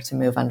this water to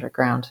move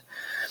underground.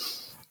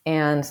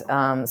 And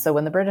so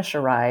when the British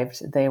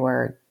arrived, they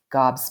were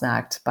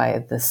gobsmacked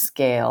by the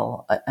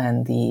scale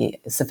and the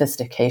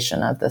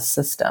sophistication of this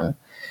system.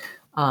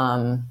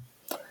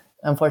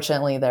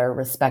 Unfortunately, their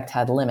respect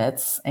had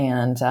limits,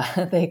 and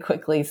they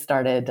quickly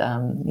started,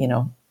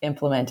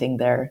 implementing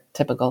their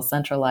typical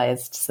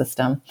centralized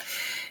system.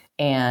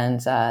 And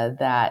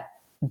that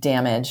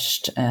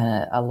damaged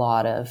a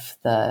lot of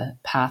the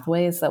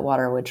pathways that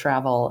water would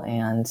travel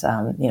and,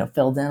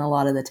 filled in a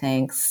lot of the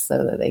tanks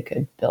so that they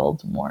could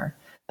build more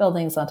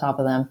buildings on top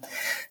of them.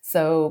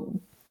 So,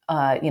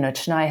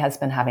 Chennai has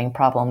been having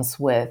problems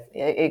with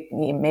it.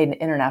 It made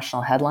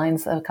international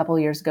headlines a couple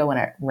of years ago when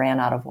it ran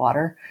out of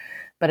water.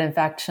 But in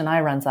fact,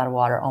 Chennai runs out of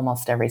water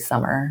almost every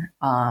summer.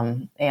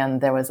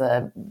 And there was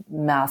a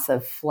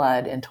massive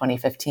flood in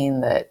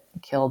 2015 that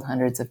killed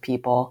hundreds of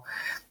people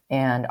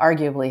and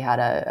arguably had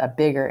a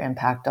bigger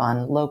impact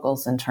on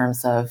locals in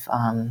terms of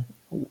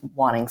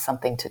wanting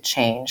something to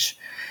change.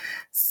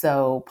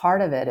 So part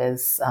of it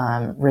is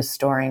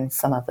restoring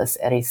some of this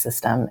eddy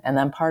system. And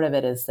then part of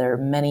it is there are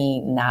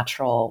many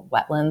natural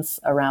wetlands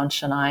around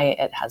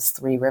Chennai. It has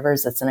 3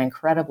 rivers. It's an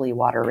incredibly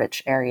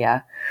water-rich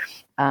area.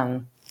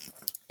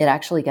 It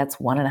actually gets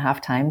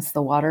 1.5 times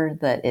the water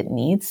that it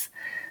needs.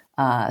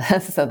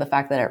 So the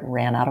fact that it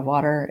ran out of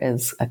water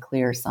is a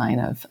clear sign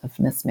of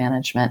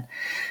mismanagement.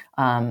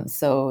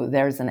 So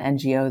there's an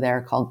NGO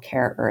there called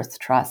Care Earth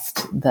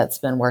Trust that's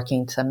been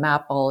working to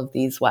map all of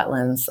these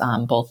wetlands,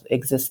 both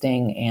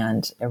existing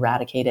and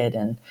eradicated.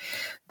 And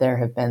there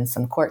have been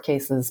some court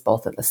cases,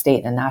 both at the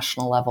state and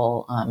national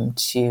level,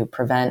 to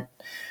prevent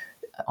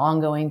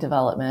ongoing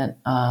development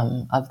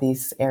of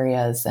these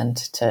areas and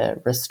to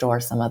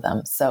restore some of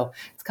them. So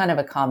it's kind of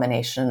a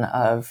combination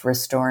of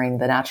restoring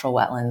the natural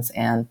wetlands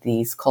and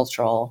these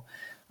cultural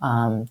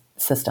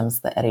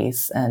systems, the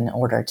eddies, in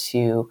order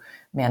to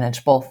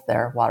manage both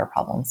their water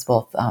problems,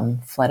 both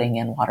flooding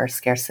and water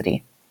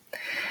scarcity.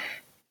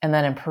 And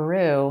then in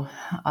Peru,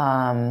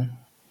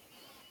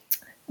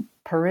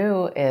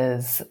 Peru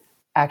is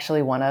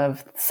actually one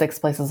of 6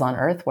 places on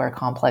Earth where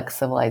complex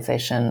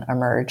civilization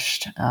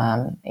emerged.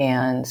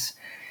 And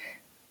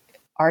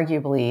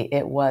arguably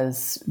it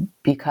was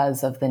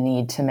because of the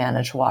need to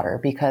manage water,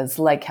 because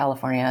like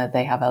California,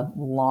 they have a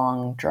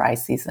long dry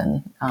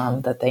season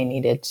that they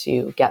needed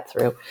to get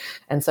through.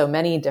 And so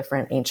many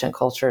different ancient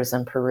cultures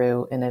in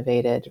Peru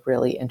innovated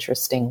really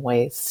interesting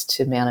ways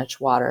to manage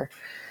water.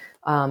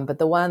 But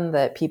the one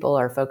that people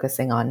are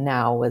focusing on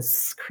now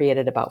was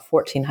created about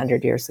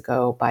 1,400 years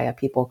ago by a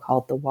people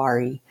called the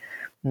Wari.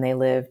 And they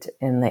lived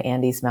in the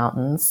Andes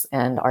Mountains,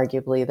 and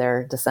arguably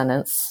their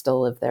descendants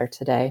still live there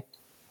today.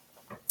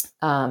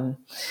 And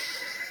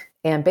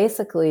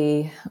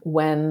basically,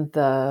 when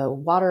the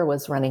water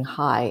was running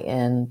high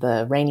in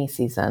the rainy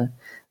season,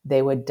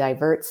 they would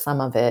divert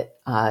some of it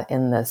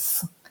in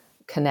this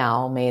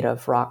canal made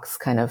of rocks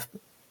kind of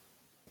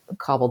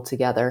cobbled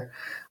together.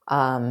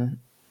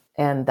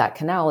 And that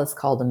canal is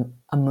called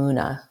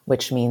Amuna,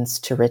 which means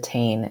to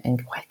retain in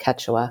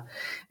Quechua.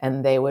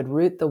 And they would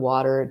route the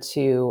water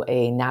to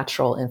a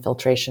natural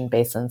infiltration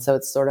basin. So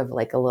it's sort of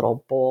like a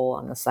little bowl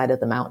on the side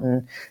of the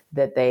mountain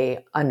that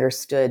they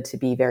understood to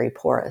be very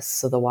porous.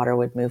 So the water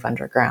would move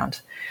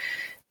underground.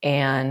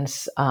 And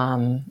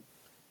the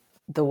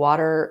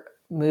water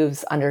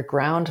moves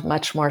underground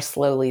much more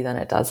slowly than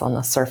it does on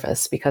the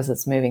surface because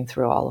it's moving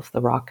through all of the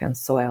rock and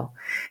soil.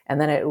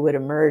 And then it would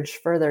emerge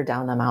further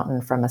down the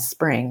mountain from a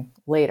spring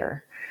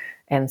later.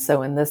 And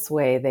so in this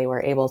way, they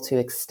were able to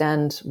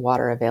extend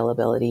water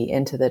availability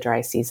into the dry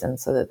season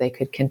so that they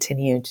could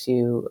continue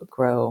to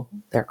grow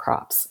their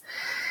crops.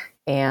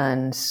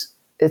 And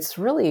it's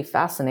really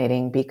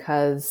fascinating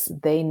because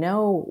they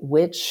know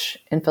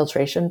which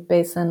infiltration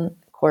basin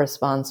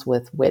corresponds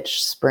with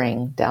which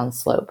spring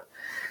downslope.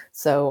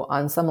 So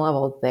on some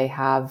level, they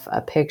have a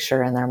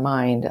picture in their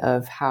mind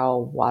of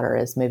how water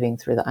is moving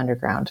through the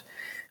underground,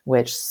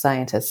 which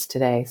scientists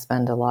today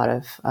spend a lot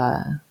of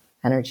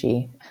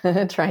energy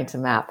trying to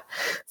map.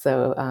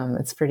 So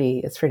it's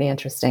pretty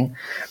interesting.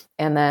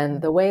 And then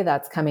the way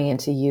that's coming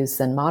into use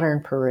in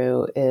modern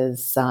Peru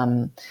is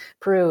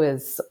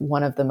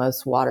one of the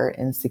most water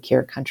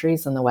insecure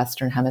countries in the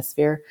Western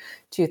Hemisphere.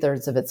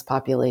 2/3 of its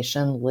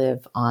population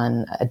live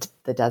on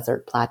the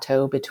desert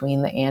plateau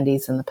between the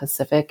Andes and the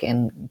Pacific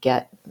and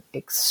get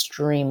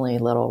extremely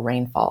little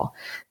rainfall.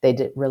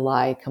 They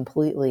rely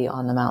completely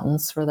on the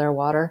mountains for their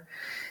water.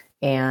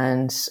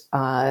 And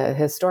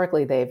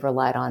historically, they've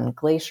relied on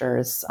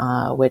glaciers,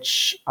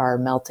 which are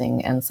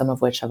melting and some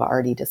of which have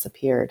already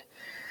disappeared.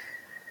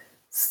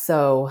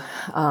 So,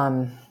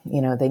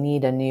 they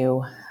need a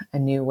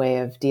new way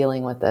of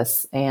dealing with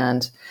this.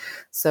 And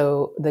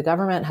so the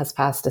government has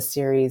passed a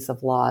series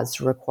of laws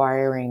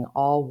requiring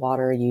all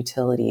water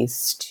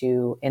utilities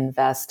to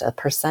invest a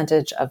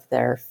percentage of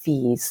their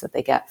fees that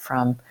they get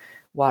from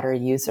water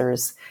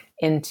users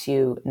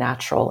into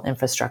natural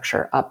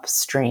infrastructure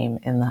upstream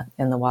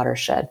in the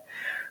watershed,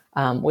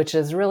 which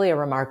is really a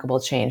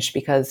remarkable change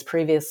because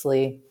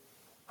previously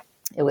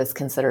it was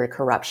considered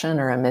corruption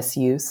or a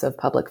misuse of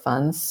public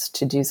funds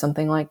to do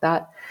something like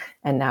that.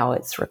 And now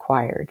it's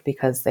required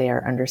because they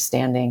are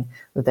understanding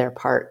that they're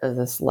part of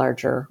this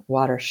larger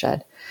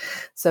watershed.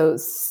 So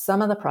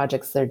some of the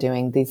projects they're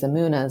doing, these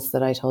Amunas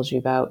that I told you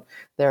about,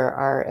 there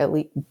are at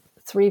least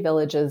 3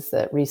 villages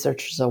that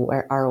researchers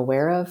are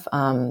aware of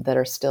that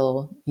are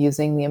still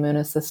using the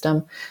Amuna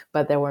system,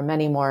 but there were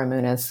many more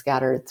Amunas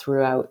scattered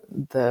throughout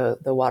the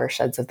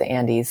watersheds of the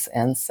Andes.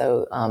 And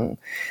so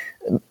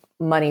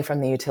money from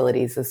the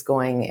utilities is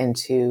going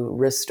into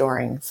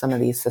restoring some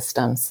of these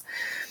systems.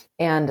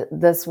 And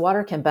this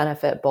water can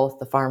benefit both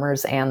the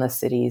farmers and the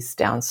cities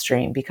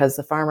downstream because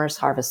the farmers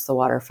harvest the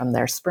water from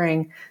their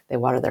spring, they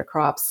water their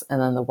crops, and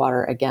then the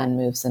water again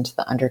moves into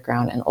the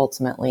underground and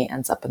ultimately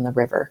ends up in the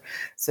river.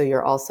 So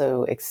you're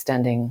also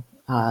extending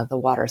the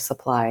water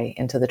supply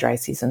into the dry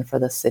season for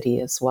the city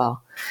as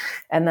well.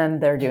 And then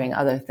they're doing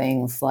other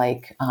things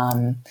like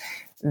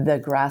the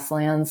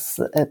grasslands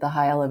at the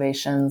high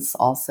elevations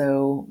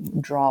also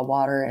draw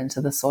water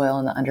into the soil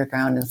in the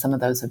underground, and some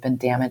of those have been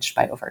damaged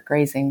by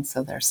overgrazing.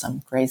 So there's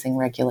some grazing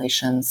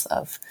regulations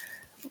of,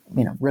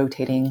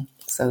 rotating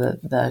so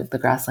that the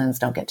grasslands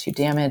don't get too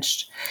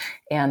damaged.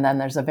 And then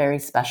there's a very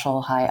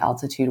special high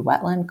altitude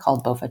wetland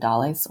called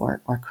Bofedales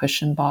or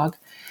cushion bog.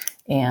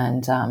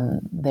 And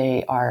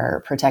they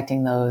are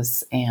protecting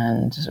those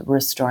and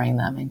restoring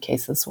them in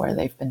cases where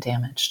they've been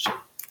damaged.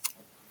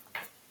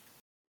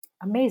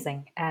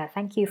 Amazing.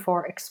 Thank you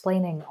for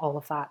explaining all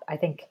of that. I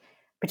think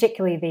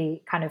particularly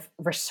the kind of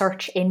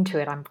research into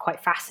it, I'm quite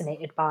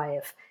fascinated by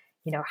of,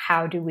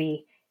 how do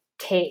we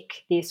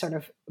take these sort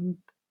of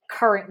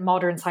current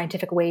modern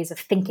scientific ways of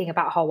thinking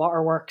about how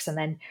water works and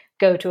then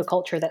go to a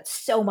culture that's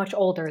so much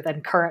older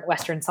than current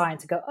Western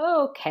science and go,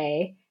 oh,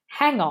 okay,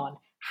 hang on.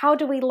 How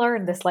do we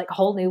learn this like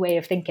whole new way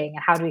of thinking?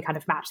 And how do we kind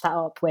of match that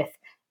up with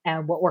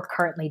what we're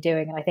currently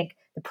doing? And I think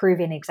the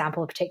Peruvian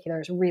example in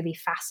particular is a really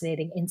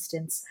fascinating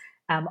instance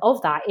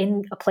of that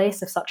in a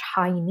place of such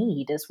high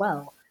need as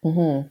well.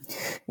 Mm-hmm.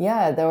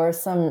 Yeah, there were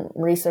some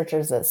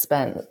researchers that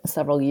spent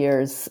several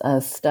years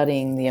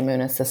studying the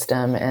Amuna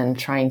system and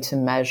trying to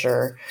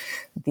measure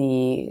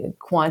the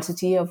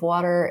quantity of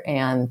water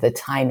and the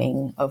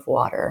timing of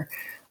water.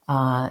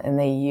 And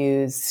they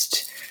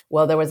used,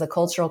 there was a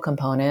cultural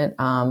component.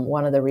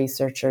 One of the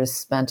researchers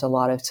spent a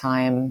lot of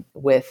time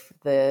with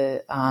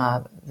the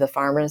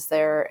farmers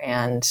there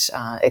and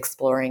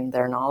exploring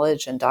their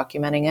knowledge and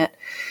documenting it.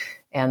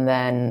 And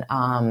then,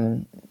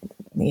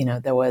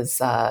 there was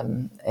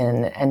an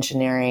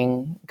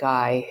engineering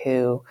guy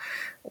who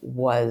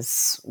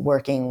was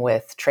working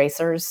with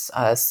tracers,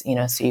 so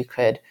you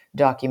could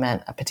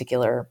document a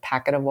particular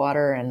packet of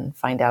water and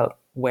find out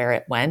where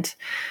it went.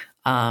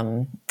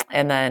 And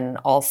then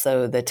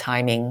also the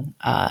timing.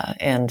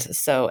 And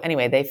so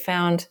anyway,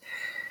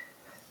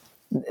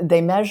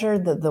 they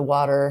measured the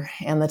water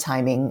and the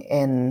timing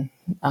in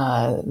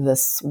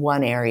this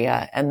one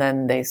area, and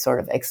then they sort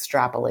of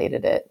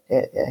extrapolated it,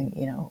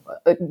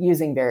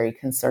 using very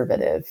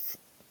conservative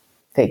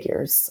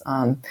figures.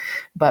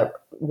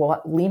 But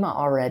Lima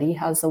already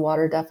has a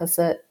water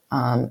deficit,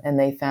 and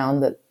they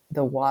found that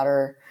the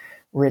water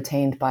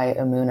retained by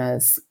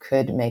Amunas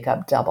could make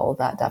up double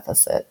that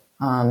deficit.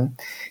 And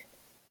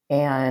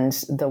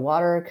the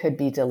water could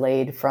be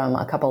delayed from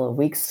a couple of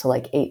weeks to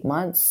like 8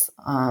 months.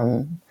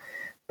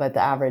 But the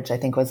average, I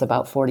think, was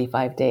about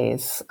 45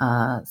 days.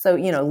 So,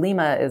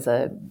 Lima is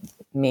a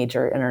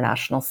major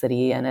international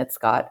city, and it's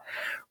got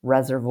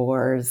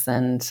reservoirs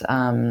and,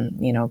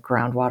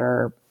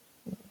 groundwater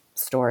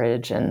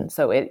storage. And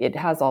so it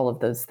has all of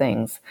those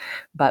things.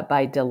 But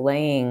by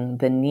delaying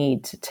the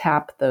need to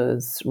tap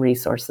those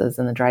resources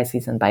in the dry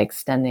season by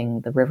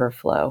extending the river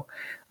flow,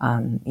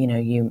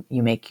 you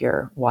make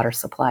your water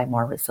supply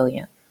more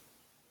resilient.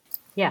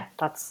 Yeah,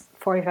 that's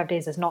 45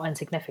 days is not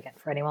insignificant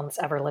for anyone that's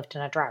ever lived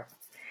in a drought.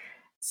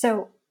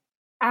 So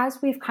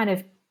as we've kind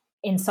of,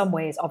 in some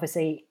ways,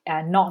 obviously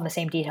not in the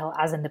same detail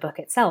as in the book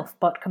itself,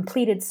 but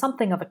completed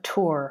something of a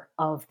tour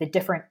of the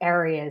different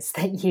areas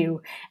that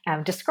you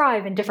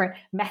describe and different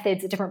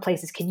methods that different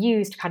places can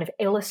use to kind of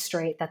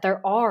illustrate that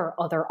there are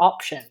other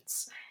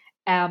options.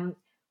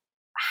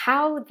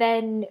 How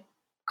then,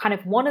 kind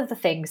of one of the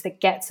things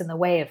that gets in the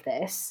way of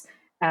this,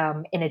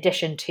 in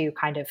addition to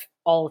kind of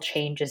all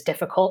change is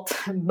difficult,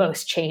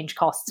 most change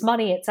costs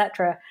money,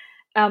 etc.,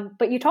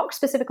 but you talk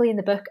specifically in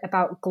the book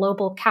about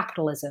global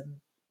capitalism,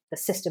 the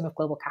system of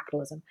global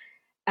capitalism.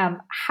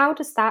 How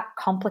does that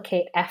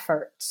complicate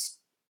efforts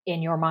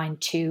in your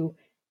mind to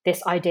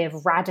this idea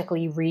of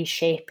radically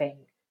reshaping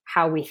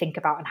how we think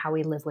about and how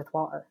we live with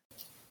water?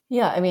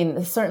 Yeah, I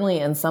mean,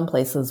 certainly in some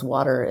places,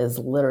 water is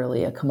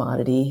literally a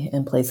commodity.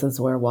 In places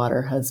where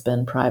water has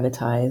been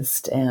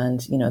privatized,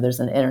 and there's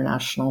an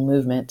international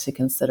movement to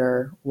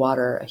consider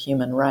water a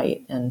human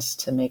right and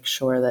to make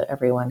sure that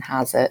everyone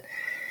has it.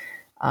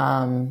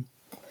 But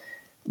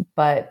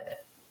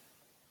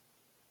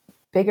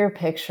bigger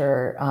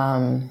picture,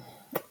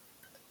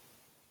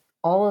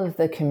 all of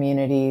the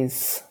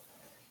communities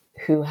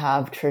who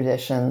have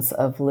traditions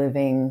of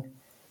living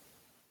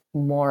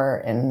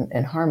more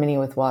in harmony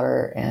with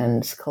water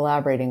and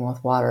collaborating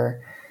with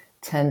water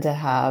tend to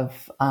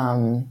have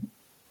a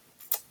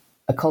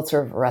culture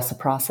of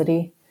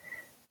reciprocity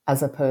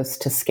as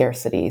opposed to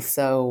scarcity.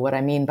 So what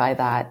I mean by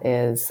that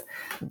is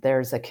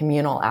there's a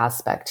communal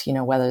aspect,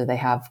 whether they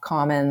have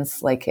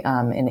commons, like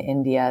in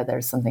India,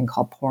 there's something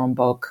called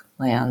Porombok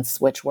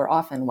lands, which were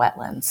often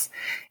wetlands.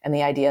 And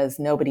the idea is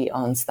nobody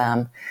owns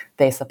them.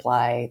 They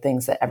supply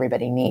things that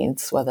everybody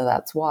needs, whether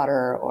that's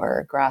water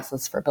or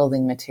grasses for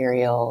building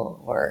material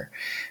or,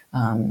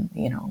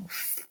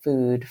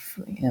 food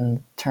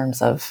in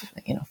terms of,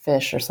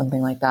 fish or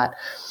something like that.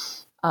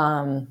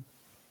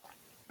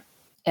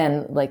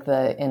 And like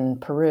in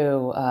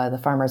Peru, the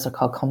farmers are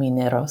called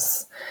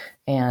comuneros,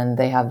 and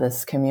they have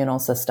this communal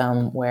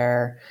system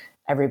where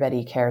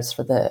everybody cares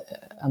for the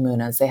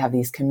amunas. They have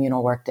these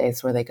communal work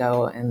days where they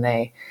go and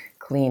they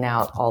clean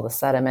out all the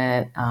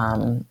sediment,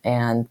 and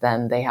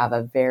then they have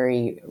a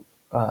very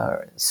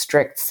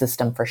strict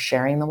system for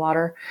sharing the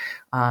water.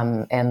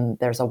 And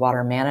there's a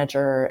water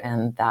manager,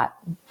 and that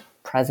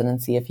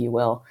presidency, if you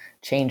will,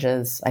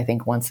 changes, I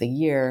think, once a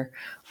year.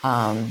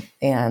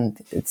 And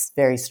it's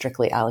very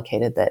strictly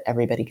allocated that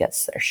everybody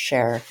gets their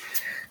share.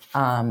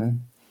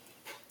 And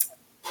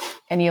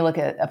you look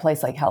at a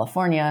place like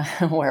California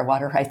where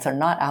water rights are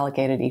not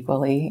allocated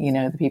equally.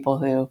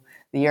 The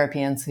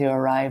Europeans who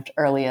arrived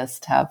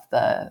earliest have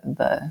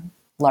the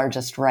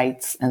largest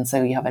rights. And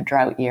so you have a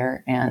drought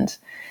year and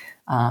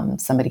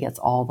somebody gets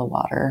all the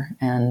water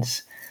and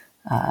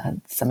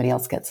somebody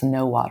else gets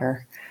no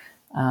water.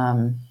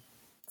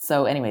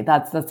 So anyway,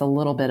 that's a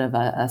little bit of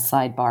a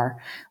sidebar.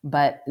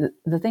 But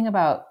the thing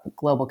about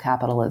global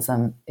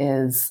capitalism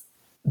is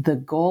the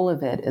goal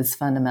of it is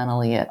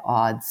fundamentally at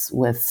odds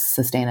with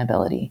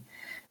sustainability,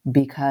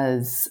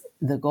 because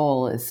the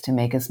goal is to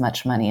make as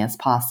much money as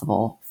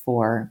possible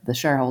for the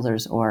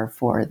shareholders or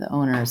for the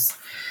owners.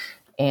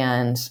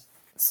 And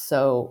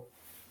so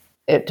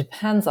it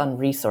depends on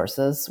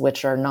resources,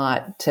 which are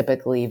not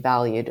typically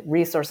valued.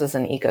 Resources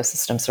and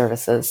ecosystem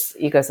services.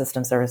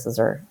 Ecosystem services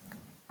are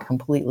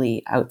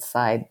completely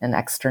outside an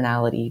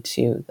externality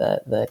to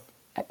the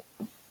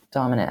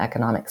dominant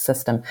economic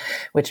system,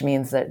 which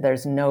means that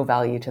there's no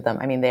value to them.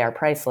 I mean, they are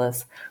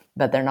priceless,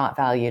 but they're not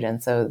valued,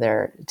 and so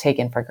they're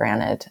taken for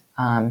granted.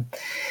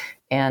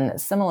 And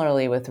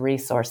similarly with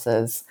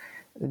resources,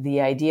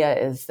 the idea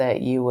is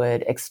that you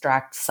would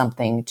extract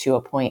something to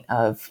a point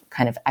of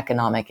kind of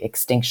economic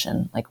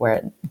extinction, like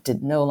where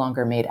it no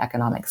longer made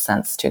economic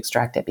sense to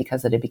extract it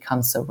because it had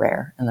become so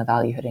rare and the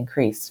value had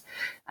increased.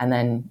 And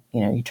then,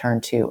 you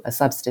turn to a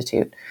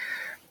substitute.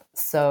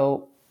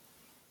 So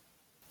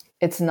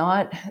it's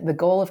not, the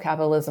goal of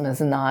capitalism is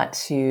not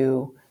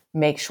to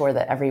make sure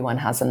that everyone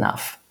has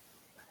enough.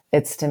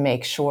 It's to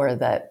make sure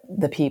that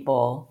the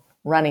people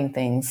running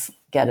things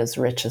get as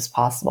rich as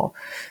possible.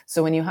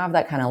 So when you have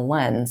that kind of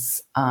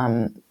lens,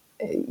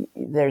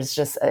 there's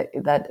just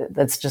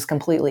that's just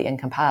completely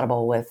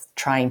incompatible with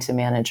trying to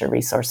manage a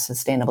resource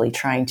sustainably,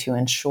 trying to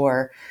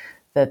ensure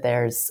that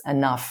there's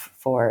enough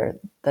for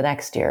the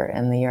next year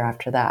and the year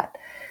after that.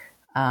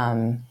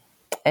 And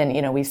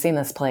we've seen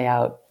this play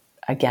out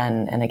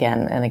again and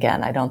again and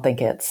again. I don't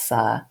think it's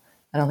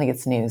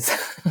news.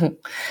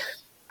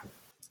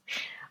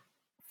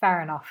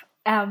 Fair enough.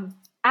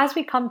 As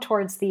we come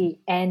towards the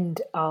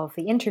end of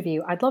the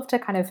interview, I'd love to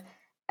kind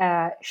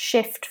of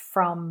shift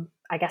from,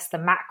 I guess, the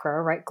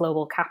macro, right,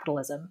 global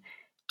capitalism,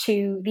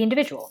 to the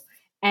individual.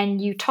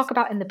 And you talk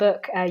about in the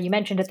book, you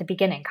mentioned at the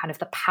beginning, kind of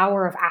the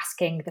power of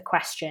asking the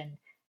question,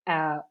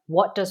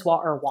 what does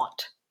water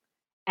want?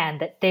 And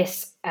that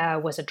this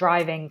was a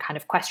driving kind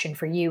of question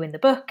for you in the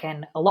book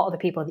and a lot of the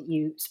people that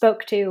you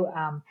spoke to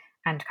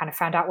and kind of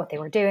found out what they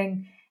were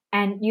doing.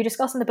 And you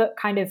discuss in the book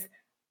kind of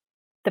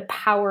the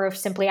power of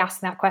simply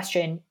asking that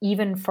question,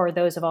 even for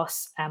those of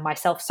us,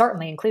 myself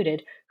certainly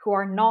included, who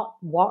are not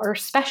water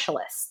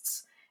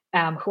specialists,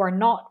 who are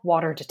not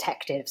water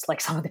detectives like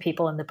some of the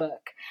people in the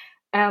book.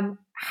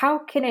 How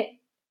can it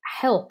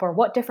help, or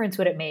what difference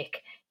would it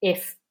make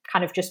if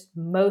kind of just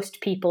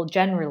most people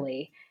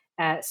generally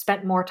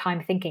spent more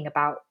time thinking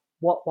about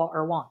what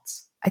water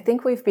wants? I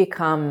think we've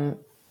become,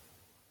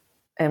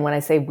 and when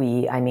I say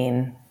we, I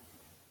mean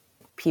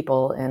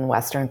people in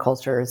Western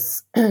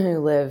cultures who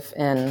live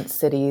in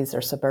cities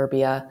or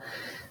suburbia,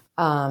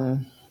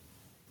 I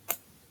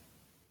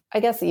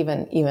guess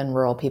even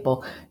rural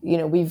people,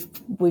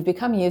 we've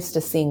become used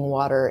to seeing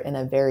water in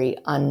a very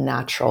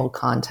unnatural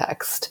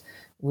context.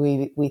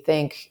 We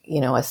think,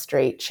 a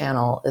straight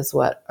channel is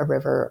what a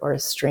river or a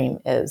stream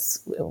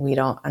is. We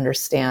don't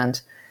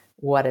understand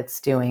what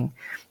it's doing.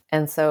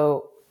 And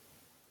so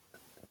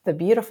the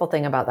beautiful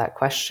thing about that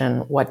question,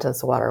 what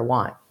does water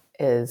want,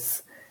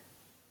 is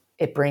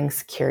it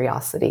brings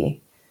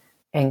curiosity.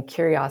 And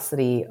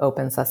curiosity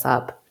opens us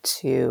up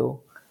to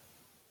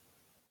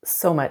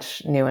so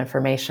much new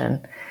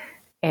information.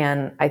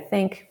 And I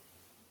think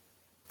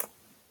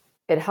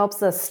it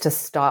helps us to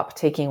stop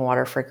taking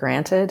water for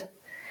granted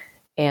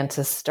and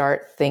to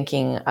start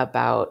thinking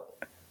about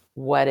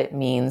what it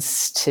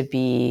means to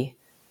be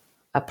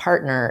a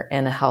partner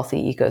in a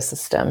healthy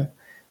ecosystem,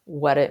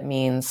 what it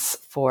means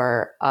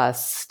for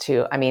us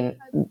to,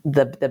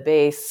 the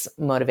base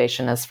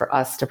motivation is for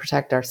us to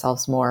protect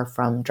ourselves more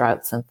from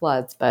droughts and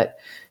floods, but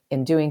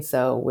in doing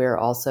so, we're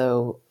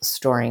also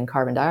storing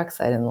carbon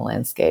dioxide in the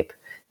landscape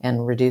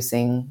and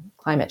reducing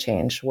climate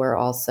change. We're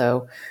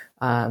also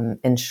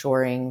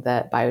ensuring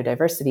that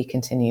biodiversity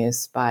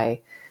continues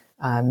by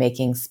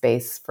making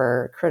space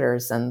for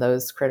critters, and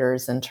those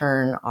critters in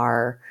turn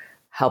are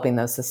helping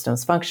those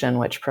systems function,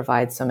 which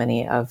provides so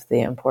many of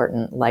the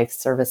important life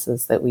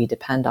services that we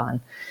depend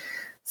on.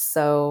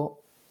 So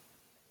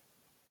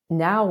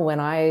now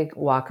when I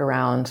walk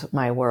around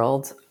my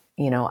world,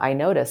 I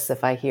notice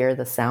if I hear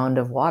the sound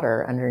of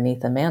water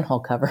underneath a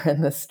manhole cover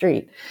in the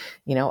street.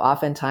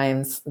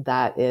 Oftentimes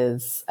that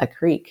is a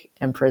creek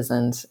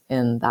imprisoned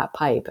in that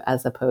pipe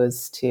as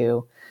opposed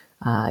to,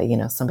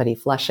 somebody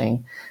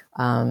flushing.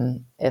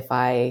 If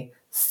I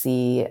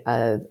see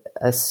a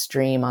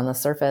stream on the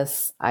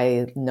surface,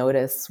 I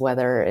notice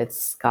whether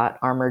it's got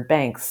armored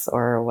banks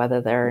or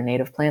whether there are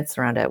native plants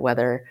around it,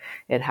 whether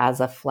it has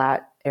a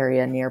flat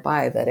area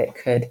nearby that it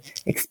could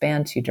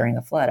expand to during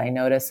a flood. I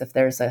notice if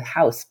there's a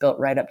house built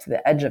right up to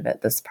the edge of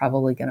it, that's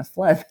probably going to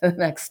flood the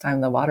next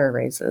time the water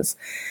raises.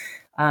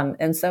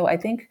 And so I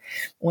think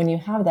when you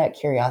have that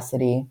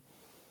curiosity,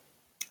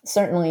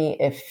 certainly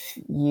if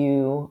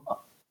you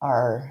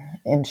are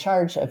in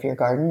charge of your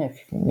garden, if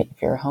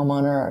you're a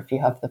homeowner or if you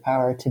have the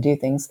power to do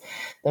things,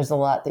 there's a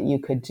lot that you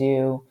could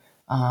do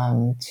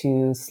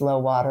to slow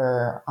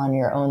water on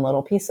your own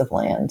little piece of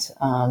land,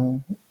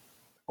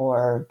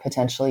 or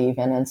potentially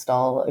even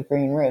install a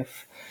green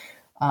roof.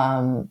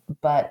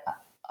 But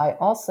I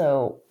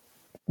also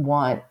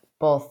want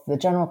both the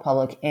general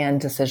public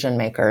and decision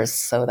makers,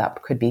 so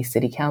that could be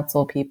city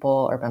council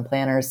people, urban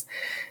planners,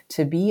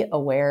 to be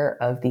aware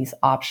of these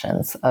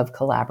options of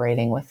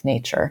collaborating with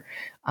nature.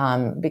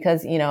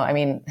 Because,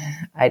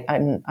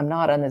 I'm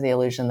not under the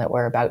illusion that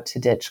we're about to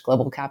ditch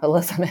global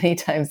capitalism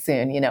anytime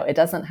soon. It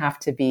doesn't have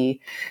to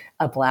be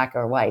a black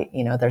or white,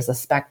 there's a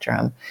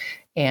spectrum.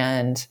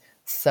 And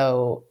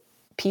so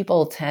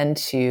people tend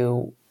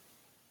to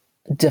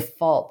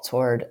default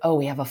toward, oh,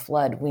 we have a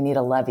flood, we need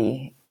a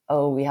levee.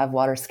 Oh, we have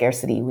water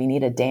scarcity, we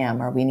need a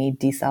dam, or we need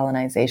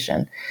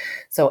desalination.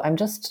 So I'm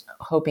just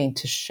hoping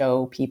to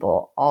show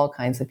people, all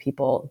kinds of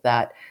people,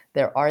 that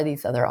there are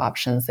these other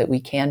options that we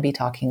can be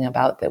talking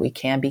about, that we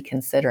can be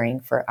considering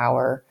for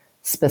our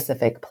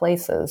specific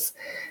places.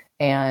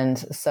 And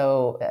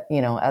so,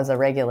 as a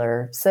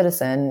regular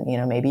citizen,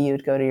 maybe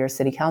you'd go to your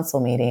city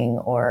council meeting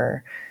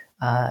or,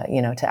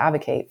 to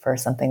advocate for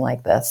something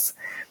like this.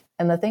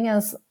 And the thing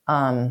is,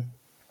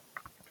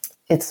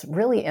 it's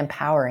really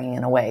empowering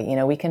in a way.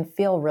 We can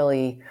feel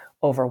really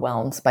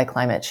overwhelmed by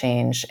climate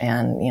change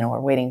and,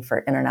 we're waiting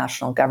for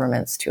international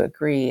governments to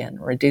agree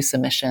and reduce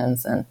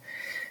emissions. And,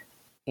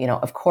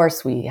 of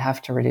course we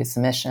have to reduce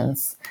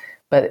emissions,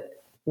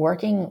 but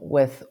working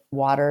with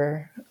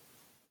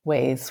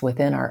waterways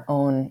within our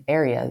own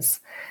areas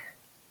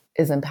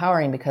is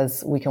empowering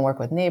because we can work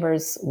with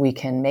neighbors. We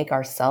can make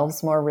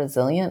ourselves more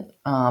resilient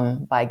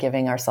by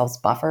giving ourselves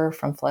buffer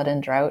from flood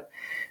and drought.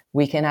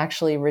 We can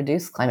actually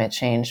reduce climate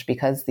change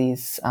because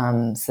these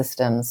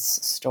systems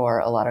store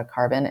a lot of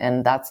carbon.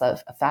 And that's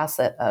a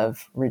facet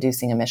of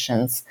reducing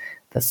emissions,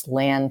 this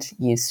land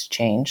use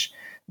change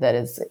that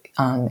is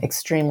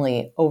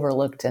extremely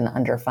overlooked and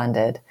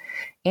underfunded.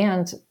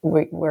 And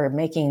we're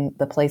making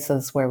the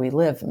places where we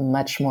live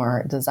much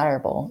more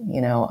desirable.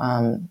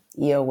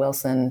 E.O.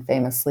 Wilson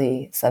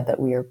famously said that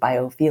we are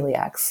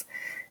biophiliacs.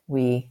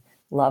 We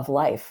love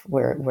life.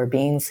 We're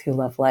beings who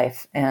love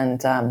life.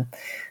 And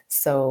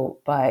so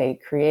by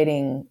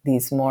creating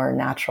these more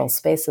natural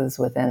spaces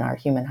within our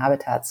human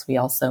habitats, we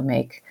also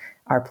make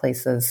our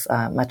places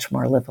much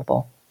more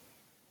livable.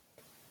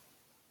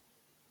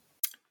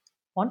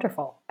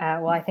 Wonderful.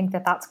 Well, I think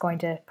that's going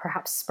to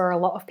perhaps spur a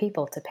lot of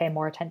people to pay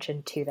more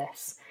attention to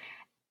this.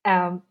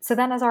 So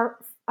then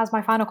as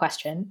my final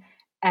question,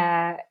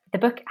 the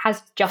book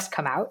has just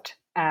come out,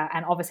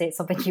 and obviously it's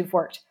something you've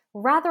worked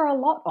rather a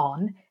lot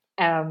on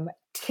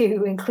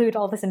to include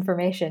all this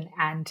information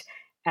and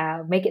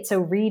make it so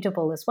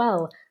readable as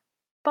well.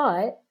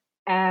 But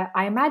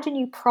I imagine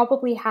you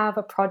probably have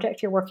a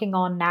project you're working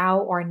on now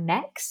or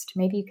next.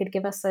 Maybe you could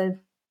give us a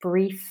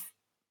brief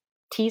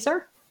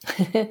teaser?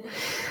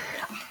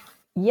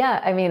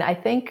 Yeah, I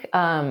think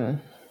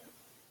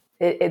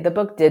the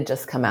book did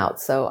just come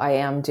out, so I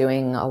am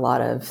doing a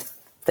lot of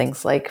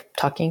things like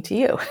talking to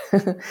you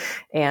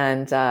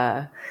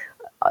and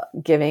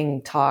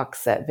giving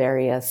talks at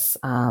various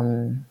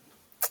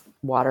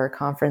water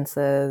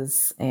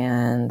conferences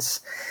and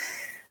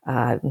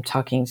I'm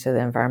talking to the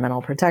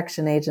Environmental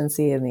Protection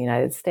Agency in the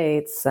United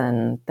States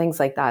and things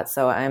like that.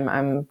 So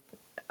I'm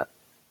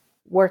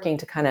working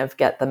to kind of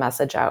get the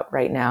message out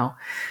right now.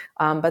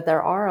 But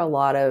there are a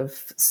lot of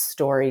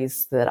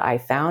stories that I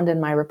found in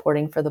my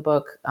reporting for the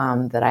book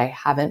that I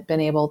haven't been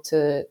able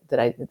to, that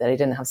I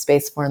didn't have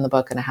space for in the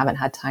book, and I haven't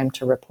had time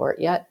to report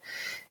yet.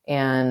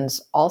 And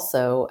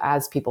also,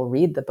 as people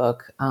read the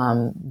book,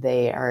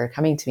 they are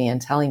coming to me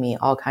and telling me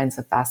all kinds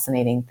of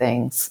fascinating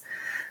things.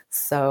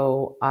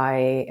 So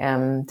I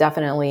am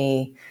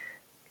definitely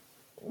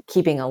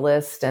keeping a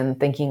list and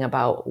thinking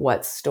about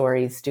what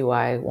stories do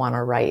I want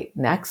to write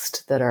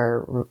next that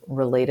are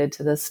related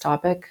to this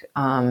topic.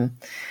 And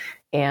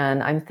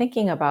I'm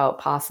thinking about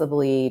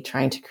possibly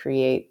trying to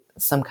create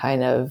some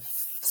kind of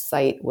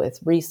site with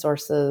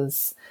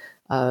resources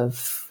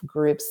of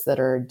groups that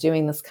are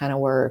doing this kind of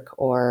work,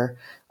 or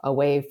a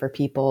way for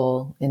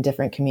people in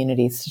different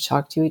communities to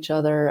talk to each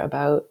other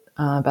about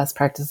best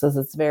practices.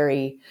 It's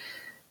very,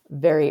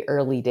 very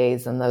early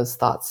days in those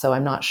thoughts, so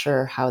I'm not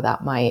sure how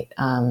that might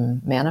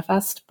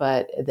manifest,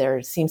 but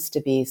there seems to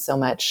be so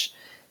much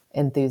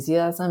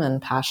enthusiasm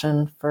and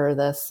passion for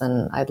this,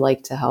 and I'd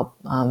like to help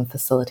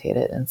facilitate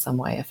it in some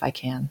way if I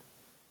can.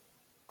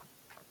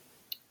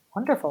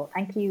 Wonderful.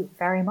 Thank you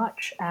very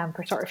much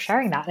for sort of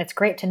sharing that. It's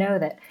great to know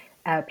that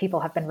people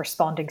have been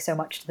responding so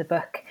much to the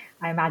book.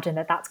 I imagine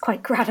that that's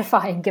quite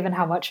gratifying given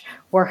how much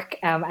work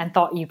and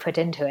thought you put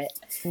into it.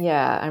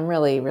 Yeah, I'm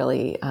really,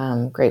 really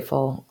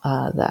grateful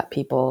that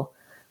people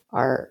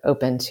are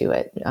open to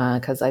it,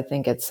 because I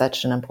think it's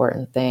such an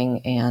important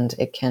thing and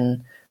it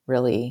can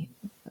really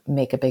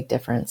make a big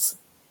difference.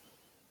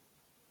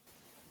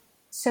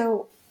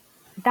 So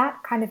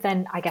that kind of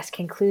then, I guess,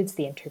 concludes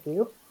the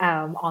interview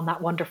on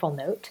that wonderful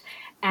note.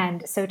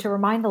 And so to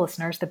remind the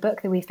listeners, the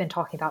book that we've been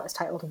talking about is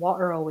titled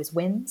Water Always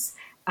Wins,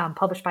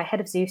 published by Head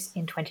of Zeus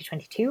in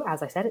 2022.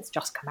 As I said, it's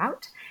just come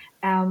out.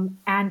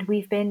 And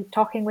we've been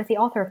talking with the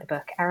author of the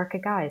book, Erica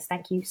Guise.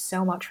 Thank you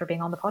so much for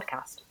being on the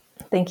podcast.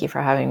 Thank you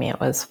for having me. It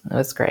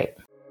was great.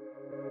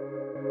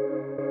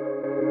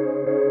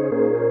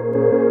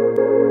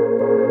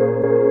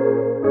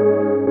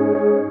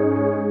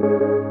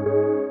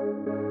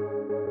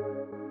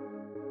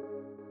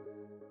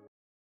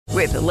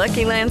 With the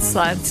Lucky Land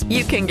Slots,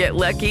 you can get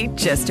lucky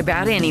just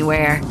about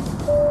anywhere.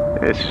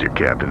 This is your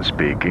captain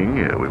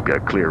speaking. We've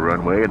got clear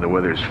runway and the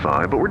weather's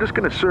fine, but we're just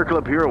going to circle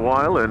up here a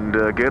while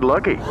and get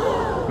lucky.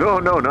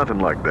 No, nothing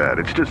like that.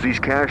 It's just these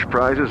cash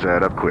prizes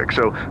add up quick.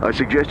 So I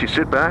suggest you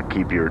sit back,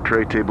 keep your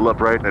tray table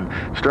upright, and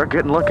start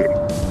getting lucky.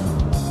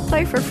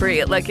 Play for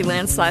free at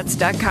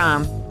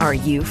LuckyLandSlots.com. Are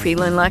you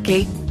feeling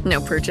lucky?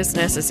 No purchase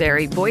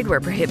necessary. Void where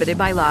prohibited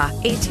by law.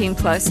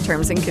 18+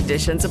 terms and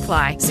conditions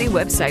apply. See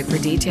website for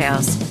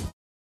details.